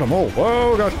 wow, we got them all.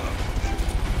 Whoa, God.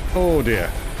 Oh, dear.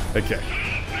 Okay.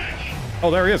 Oh,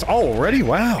 there he is. Oh, already?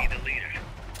 Wow.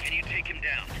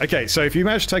 Okay, so if you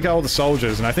manage to take out all the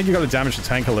soldiers, and I think you got to damage the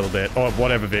tank a little bit, or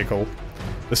whatever vehicle,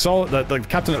 the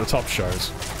captain at the top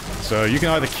shows. So you can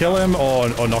either kill him or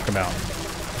knock him out.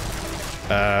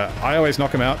 I always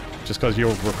knock him out, just because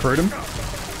you'll recruit him.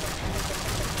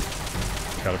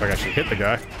 God, if I can actually hit the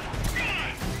guy.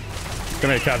 Come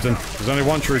here, Captain. There's only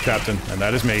one true captain, and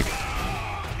that is me.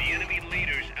 The enemy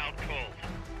leader's out cold.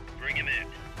 Bring him in.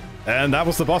 And that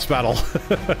was the boss battle.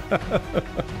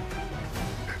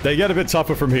 They get a bit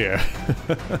tougher from here.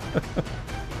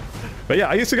 But yeah,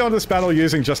 I used to go into this battle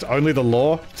using just only the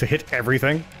lore to hit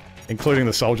everything, including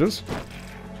the soldiers.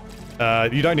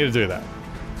 You don't need to do that.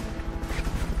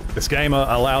 This game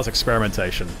allows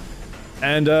experimentation.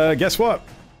 And guess what?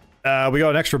 We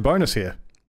got an extra bonus here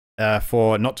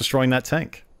for not destroying that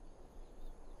tank.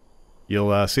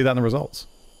 You'll see that in the results.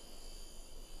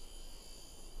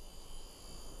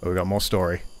 Oh, we got more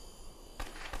story.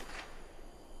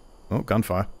 Oh,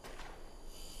 gunfire.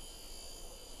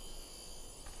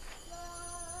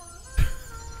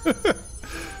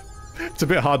 It's a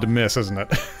bit hard to miss, isn't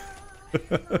it?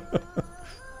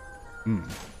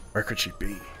 Where could she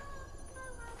be?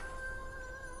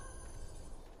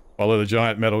 Follow the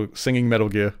giant singing Metal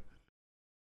Gear.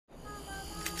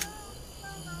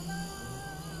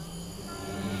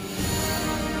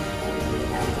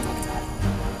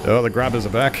 Oh, the grabbers are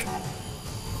back.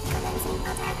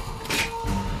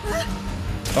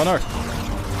 Oh no.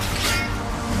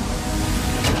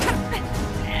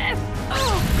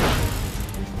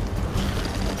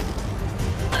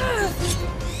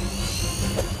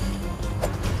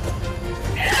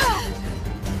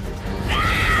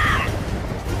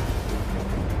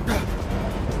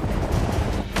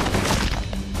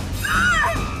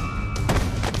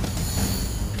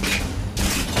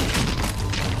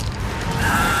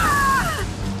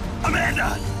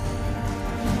 Amanda!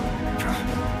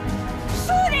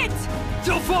 Shoot it!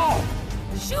 You'll fall!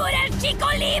 Shoot el Chico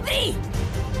Libre!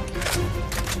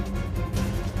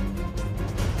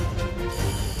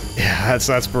 Yeah,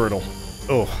 that's brutal.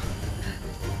 Oh.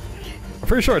 I'm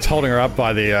pretty sure it's holding her up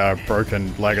by the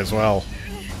broken leg as well.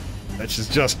 Which is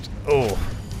just... oh.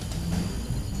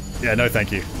 Yeah, no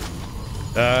thank you.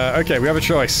 Okay, we have a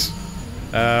choice.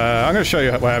 I'm gonna show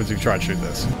you what happens if you try and shoot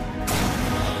this.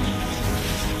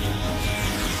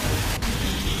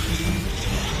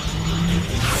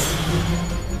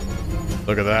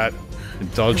 Look at that.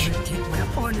 Dodge. I will take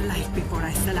my own life before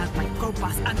I sell out my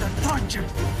copas under torture.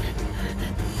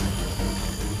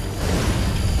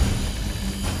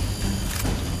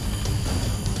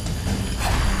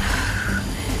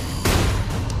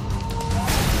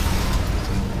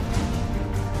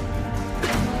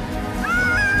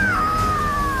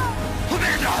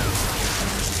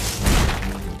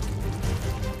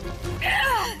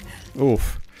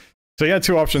 Oof. So you had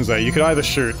two options there. You could either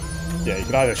shoot... yeah, you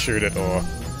could either shoot it or...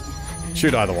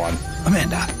 shoot either one.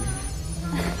 Amanda!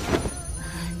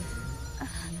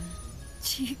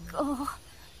 Chico.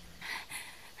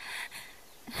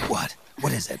 What?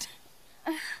 What is it?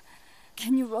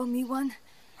 Can you roll me one?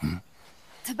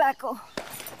 Tobacco.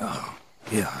 Oh,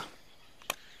 yeah.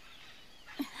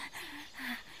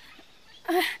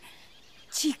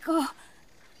 Chico.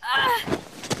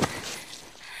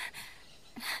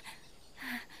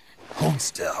 Hold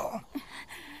still.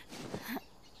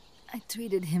 I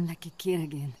treated him like a kid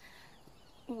again.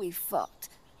 We fought.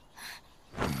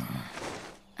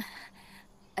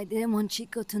 I didn't want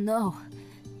Chico to know.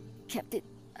 Kept it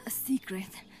a secret.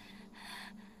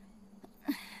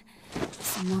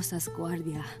 Somoza's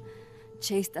Guardia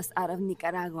chased us out of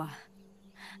Nicaragua.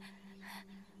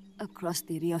 Across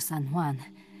the Rio San Juan.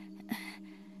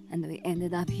 And we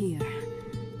ended up here.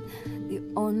 The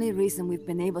only reason we've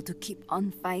been able to keep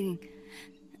on fighting.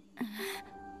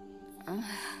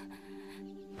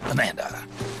 Amanda.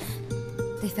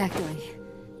 The factory.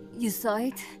 You saw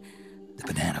it? The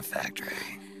banana factory.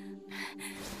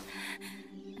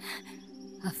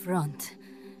 A front.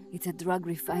 It's a drug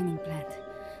refining plant.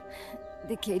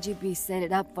 The KGB set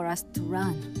it up for us to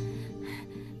run.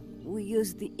 We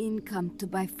used the income to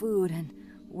buy food and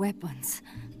weapons.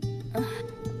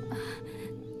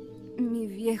 Mi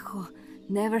viejo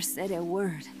never said a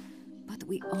word, but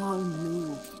we all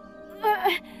knew.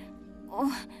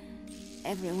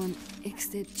 Everyone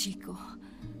except Chico.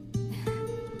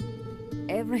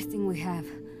 Everything we have,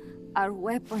 our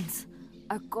weapons,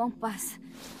 our compass.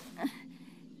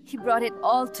 He brought it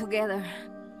all together.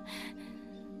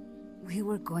 We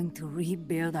were going to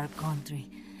rebuild our country.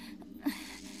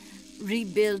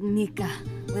 Rebuild Nika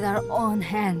with our own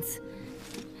hands.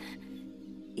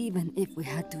 Even if we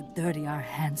had to dirty our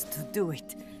hands to do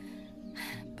it.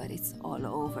 But it's all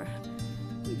over.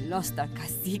 We lost our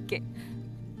cacique.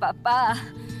 Papa.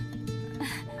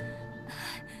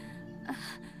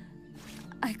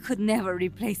 I could never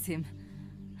replace him.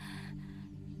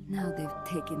 Now they've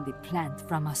taken the plant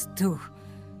from us too.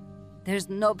 There's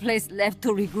no place left to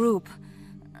regroup.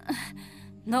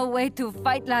 No way to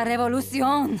fight la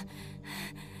revolución.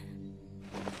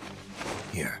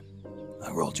 Here,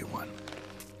 I rolled you one.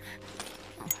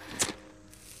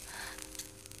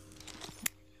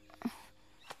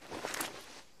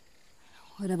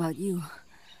 What about you?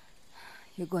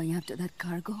 You're going after that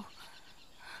cargo?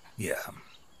 Yeah.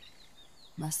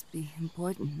 Must be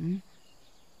important,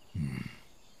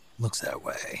 Looks that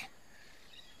way.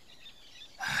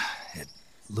 It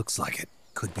looks like it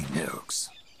could be nukes.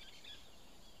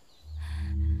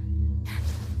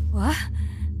 What?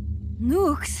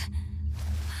 Nukes?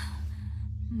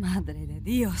 Madre de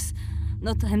Dios.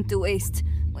 No time to waste.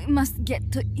 We must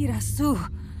get to Irasu.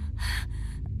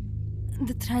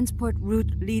 The transport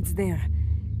route leads there.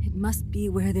 It must be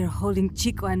where they're holding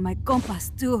Chico and my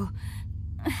compass, too.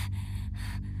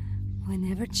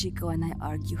 Whenever Chico and I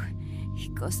argue, he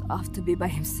goes off to be by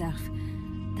himself.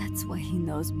 That's why he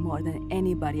knows more than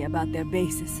anybody about their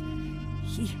bases.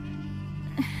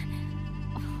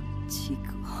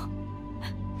 Chico.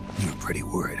 You're pretty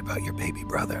worried about your baby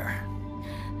brother.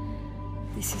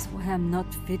 This is why I'm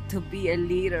not fit to be a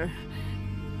leader.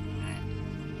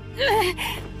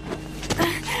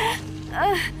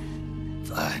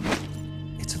 Fine.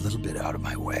 It's a little bit out of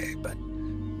my way, but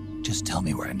just tell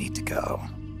me where I need to go.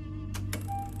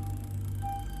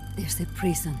 There's a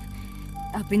prison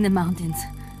up in the mountains.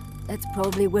 That's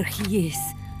probably where he is.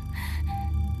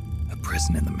 A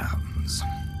prison in the mountains.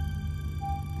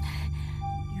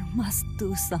 You must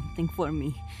do something for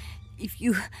me. If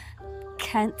you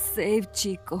can't save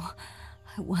Chico,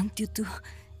 I want you to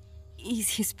ease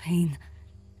his pain,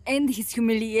 end his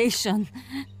humiliation.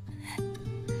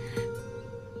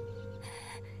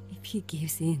 If he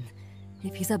gives in,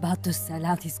 if he's about to sell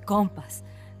out his compass,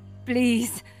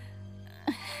 please,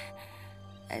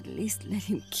 at least let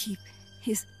him keep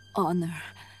his honor.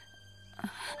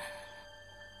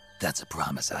 That's a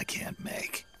promise I can't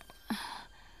make.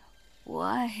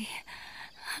 Why?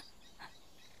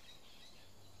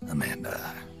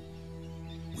 Amanda,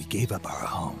 we gave up our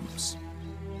homes,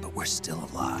 but we're still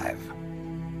alive.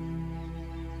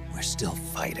 We're still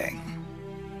fighting.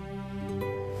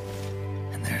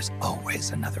 And there's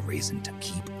always another reason to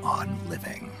keep on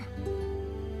living.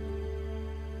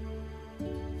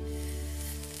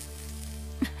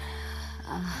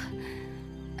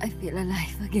 I feel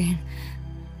alive again.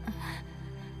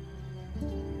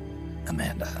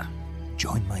 Amanda,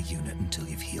 join my unit until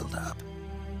you've healed up.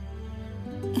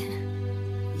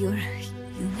 Your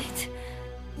unit?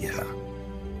 Yeah,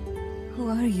 Who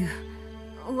are you?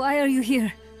 Why are you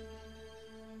here?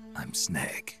 I'm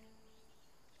Snake.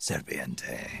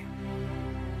 Serviente.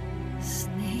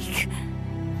 Snake?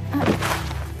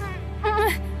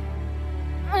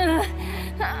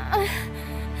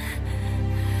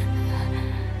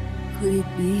 Could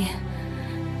it be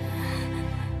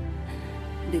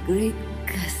the great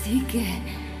cacique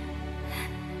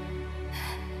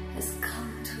has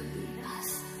come to lead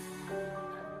us?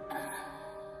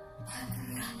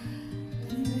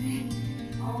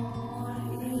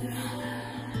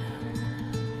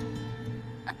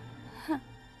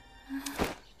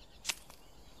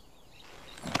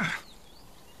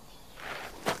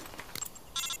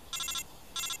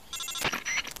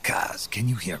 Kaz, can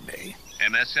you hear me?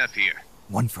 MSF here.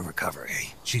 One for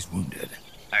recovery. She's wounded.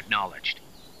 Acknowledged.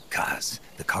 Kaz,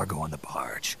 the cargo on the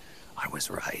barge. I was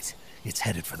right. It's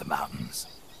headed for the mountains.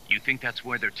 You think that's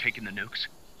where they're taking the nukes?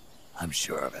 I'm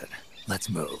sure of it. Let's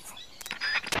move.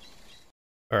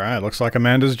 Alright, looks like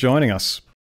Amanda's joining us.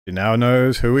 She now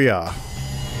knows who we are.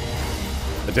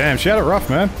 But damn, she had it rough,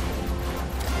 man.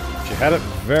 She had it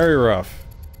very rough.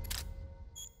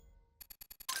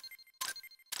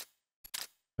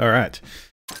 Alright.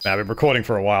 Now, I've been recording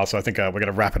for a while, so I think we're going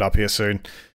to wrap it up here soon.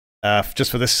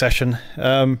 Just for this session.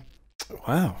 Wow.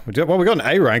 Well, we got an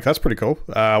A rank. That's pretty cool.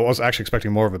 I was actually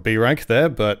expecting more of a B rank there,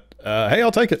 but hey,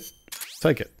 I'll take it.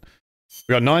 Take it.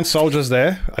 We got 9 soldiers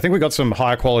there. I think we got some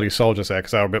higher quality soldiers there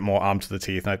because they were a bit more armed to the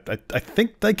teeth. And I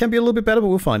think they can be a little bit better, but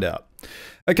we'll find out.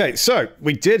 Okay, so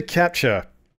we did capture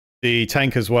the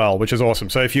tank as well, which is awesome.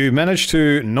 So if you manage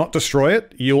to not destroy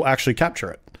it, you'll actually capture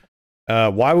it.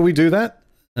 Why will we do that?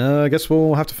 I guess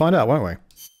we'll have to find out, won't we?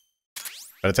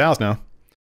 But it's ours now.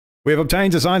 We have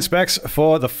obtained design specs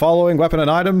for the following weapon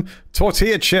and item: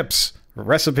 tortilla chips.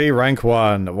 Recipe rank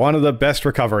 1. One of the best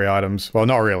recovery items. Well,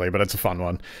 not really, but it's a fun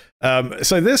one.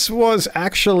 So this was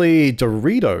actually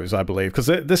Doritos, I believe, because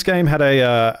this game had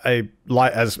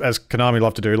as Konami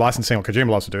loved to do, licensing, or Kojima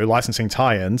loves to do, licensing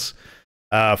tie-ins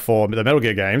for the Metal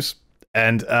Gear games.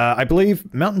 And I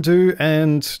believe Mountain Dew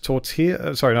and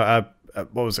tortilla... sorry, no,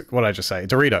 what was it? What did I just say?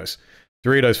 Doritos.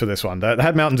 Doritos for this one. They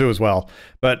had Mountain Dew as well.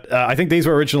 But I think these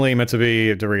were originally meant to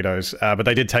be Doritos, but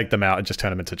they did take them out and just turn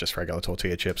them into just regular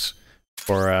tortilla chips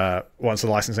for once the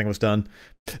licensing was done.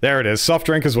 There it is, soft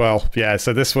drink as well. Yeah,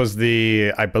 so this was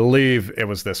the, I believe it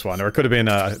was this one, or it could have been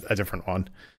a different one.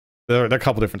 There are a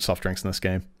couple different soft drinks in this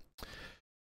game.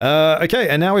 Okay,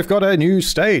 and now we've got a new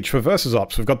stage for Versus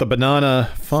Ops. We've got the Banana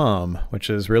Farm, which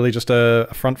is really just a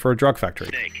front for a drug factory.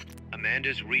 Snake,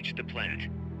 Amanda's reached the plant.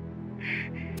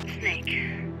 Snake,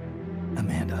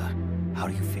 Amanda, how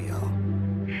do you feel?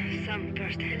 some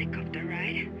first helicopter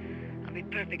ride. I'll be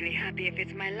perfectly happy if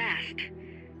it's my last.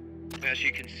 As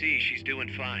you can see, she's doing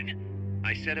fine.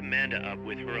 I set Amanda up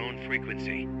with her own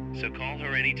frequency, so call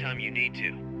her anytime you need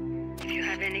to. If you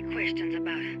have any questions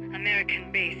about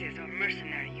American bases or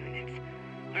mercenary units,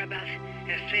 or about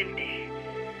El Frente,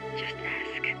 just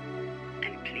ask.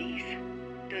 And please,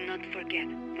 do not forget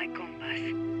my compass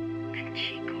and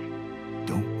Chico.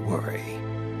 Don't worry.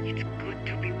 It's good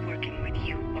to be working with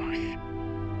you, boss.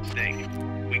 Snake,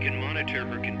 we can monitor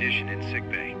her condition in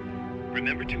sickbay.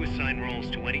 Remember to assign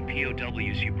roles to any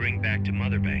POWs you bring back to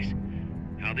Mother Base.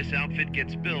 How this outfit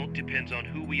gets built depends on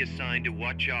who we assign to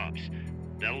what jobs.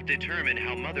 That'll determine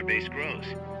how Mother Base grows.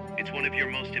 It's one of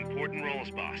your most important roles,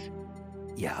 boss.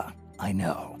 Yeah, I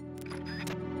know.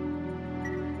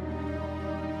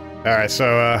 Alright,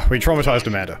 so we traumatized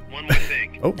Amanda. One more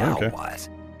thing. Oh, Now okay. what?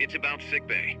 It's about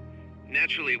sickbay.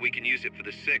 Naturally, we can use it for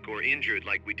the sick or injured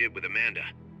like we did with Amanda.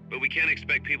 But we can't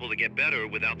expect people to get better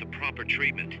without the proper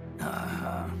treatment.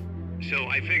 Uh-huh. So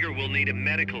I figure we'll need a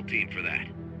medical team for that.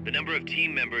 The number of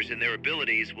team members and their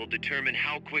abilities will determine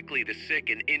how quickly the sick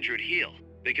and injured heal.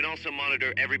 They can also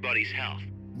monitor everybody's health.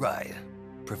 Right.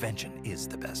 Prevention is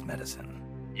the best medicine.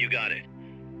 You got it.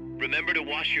 Remember to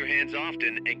wash your hands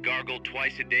often and gargle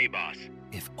twice a day, boss.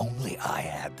 If only I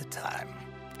had the time.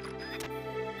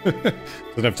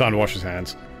 Doesn't have time to wash his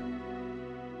hands.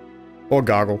 Or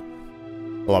gargle.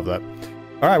 I love that.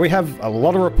 Alright, we have a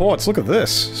lot of reports. Look at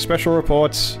this. Special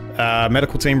reports,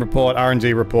 medical team report,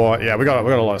 R&D report. Yeah, we got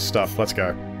a lot of stuff. Let's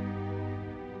go.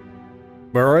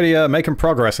 We're already making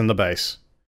progress in the base.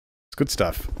 It's good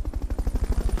stuff.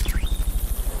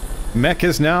 Mech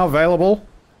is now available.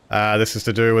 This is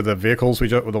to do with the vehicles with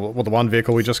the one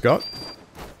vehicle we just got.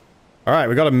 Alright,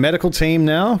 we got a medical team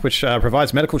now, which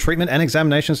provides medical treatment and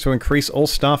examinations to increase all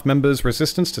staff members'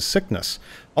 resistance to sickness.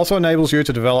 Also enables you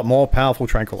to develop more powerful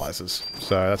tranquilizers.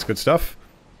 So that's good stuff.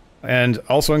 And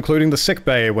also including the sick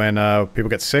bay when people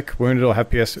get sick, wounded, or have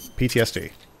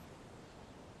PTSD.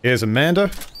 Here's Amanda.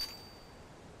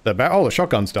 Oh, the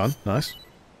shotgun's done. Nice.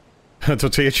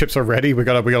 Tortilla chips are ready. We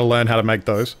gotta learn how to make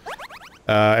those.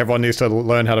 Everyone needs to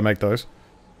learn how to make those.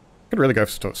 Could really go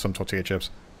for some tortilla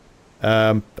chips.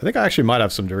 I think I actually might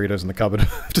have some Doritos in the cupboard. I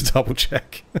have to double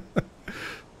check.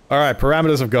 Alright,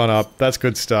 parameters have gone up. That's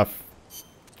good stuff.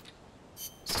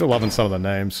 Still loving some of the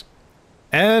names.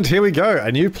 And here we go.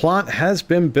 A new plant has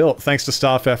been built thanks to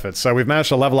staff efforts. So we've managed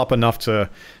to level up enough to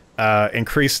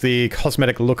increase the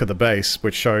cosmetic look of the base,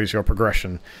 which shows your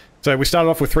progression. So we started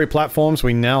off with 3 platforms.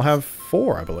 We now have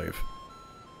 4, I believe.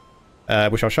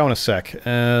 Which I'll show in a sec.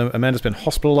 Amanda's been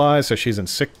hospitalized, so she's in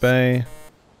sick bay.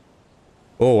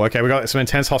 Oh, okay, we got some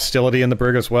intense hostility in the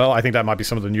brig as well. I think that might be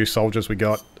some of the new soldiers we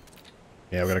got.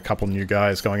 Yeah, we got a couple new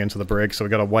guys going into the brig, so we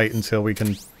gotta wait until we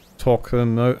can talk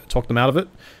them out of it.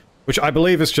 Which I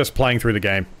believe is just playing through the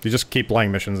game. You just keep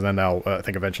playing missions and then they'll, I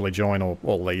think, eventually join or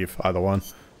leave, either one.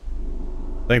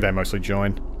 I think they mostly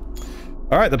join.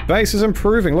 Alright, the base is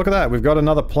improving. Look at that. We've got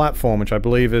another platform, which I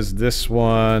believe is this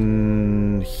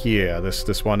one here.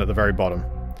 This one at the very bottom.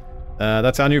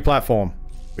 That's our new platform.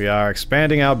 We are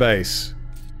expanding our base.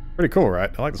 Pretty cool, right?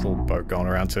 I like this little boat going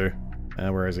around too.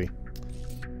 Where is he?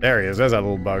 There he is. There's that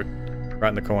little boat. Right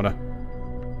in the corner.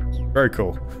 Very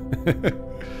cool.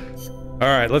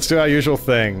 Alright, let's do our usual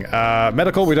thing.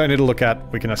 Medical, we don't need to look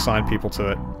at. We can assign people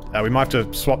to it. We might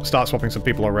have to start swapping some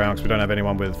people around because we don't have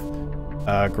anyone with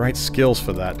great skills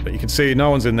for that. But you can see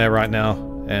no one's in there right now.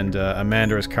 And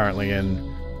Amanda is currently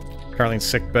in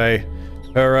sick bay.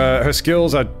 Her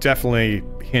skills are definitely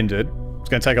hindered. It's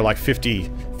going to take her like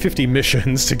 50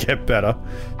 missions to get better.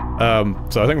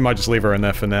 So I think we might just leave her in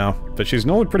there for now. But she's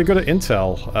normally pretty good at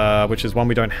intel, which is one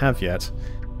we don't have yet.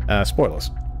 Spoilers.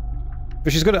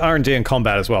 But she's good at R&D and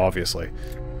combat as well, obviously.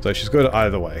 So she's good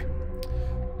either way.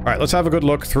 Alright, let's have a good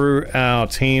look through our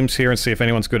teams here and see if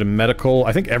anyone's good in medical.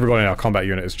 I think everybody in our combat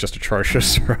unit is just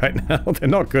atrocious right now. They're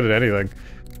not good at anything.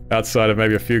 Outside of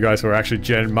maybe a few guys who are actually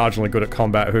marginally good at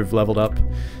combat who've leveled up.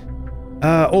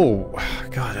 Oh,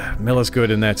 God, Miller's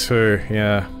good in there too,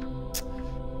 yeah.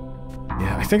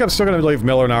 Yeah, I think I'm still going to leave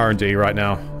Miller in R&D right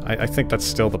now. I think that's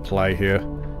still the play here.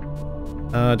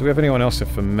 Do we have anyone else here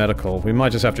for medical? We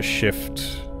might just have to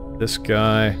shift this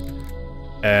guy.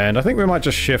 And I think we might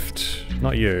just shift...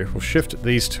 not you. We'll shift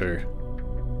these two.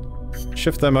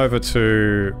 shift them over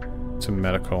to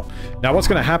medical. Now what's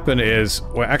going to happen is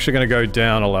we're actually going to go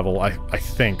down a level. I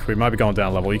think we might be going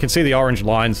down a level. You can see the orange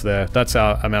lines there. That's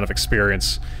our amount of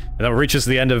experience. And then it reaches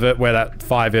the end of it where that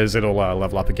 5 is, it'll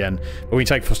level up again. But when you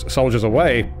take soldiers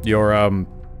away, your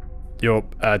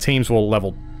teams will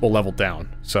level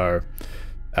down. So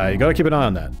you got to keep an eye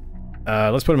on that.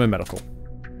 Let's put them in medical.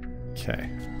 Okay.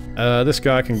 This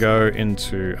guy can go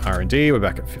into R&D. We're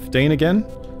back at 15 again.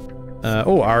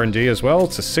 Oh, R&D as well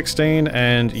to 16,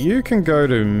 and you can go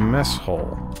to mess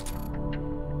hall.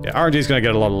 Yeah, R&D is going to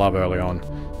get a lot of love early on,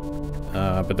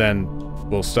 but then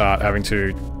we'll start having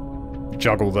to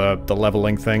juggle the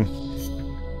leveling thing.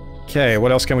 Okay,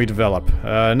 what else can we develop?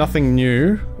 Nothing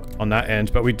new on that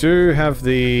end, but we do have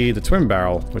the twin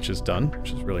barrel, which is done,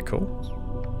 which is really cool.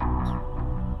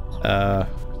 I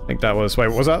think that was... Wait,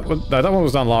 was that... No, that one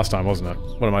was done last time, wasn't it?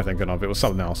 What am I thinking of? It was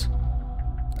something else.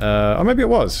 Or maybe it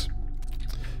was.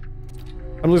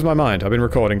 I'm losing my mind. I've been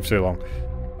recording for too long.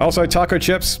 Also, taco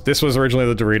chips. This was originally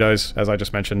the Doritos, as I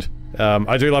just mentioned.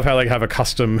 I do love how they have a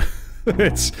custom...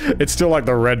 it's still like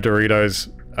the red Doritos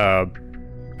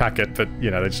packet, but,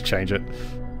 you know, they just change it.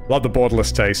 Love the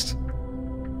borderless taste.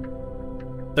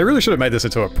 They really should have made this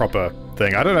into a proper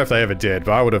thing. I don't know if they ever did,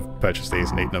 but I would have purchased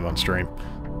these and eaten them on stream.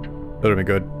 That would have been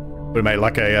good. Would have made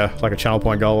like a channel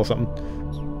point goal or something.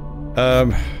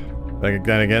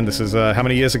 Then again, this is how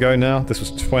many years ago now? This was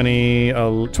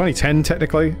 2010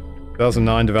 technically.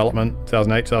 2009 development.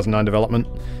 2008, 2009 development.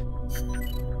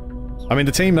 I mean,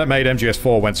 the team that made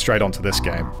MGS4 went straight onto this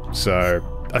game, so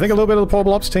I think a little bit of the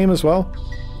Portable Ops team as well.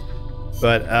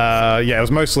 But yeah, it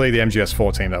was mostly the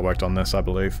MGS4 team that worked on this, I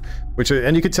believe.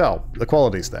 And you could tell the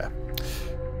quality's there.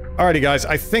 Alrighty guys,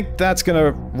 I think that's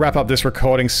gonna wrap up this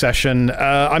recording session.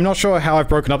 I'm not sure how I've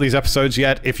broken up these episodes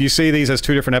yet. If you see these as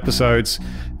 2 different episodes,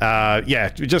 yeah,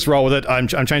 just roll with it. I'm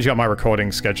changing up my recording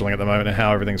scheduling at the moment and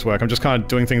how everything's work. I'm just kind of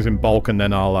doing things in bulk, and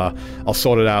then I'll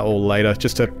sort it out all later,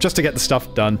 just to get the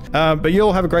stuff done. But you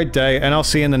all have a great day, and I'll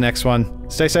see you in the next one.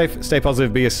 Stay safe, stay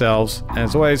positive, be yourselves, and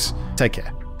as always, take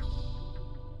care.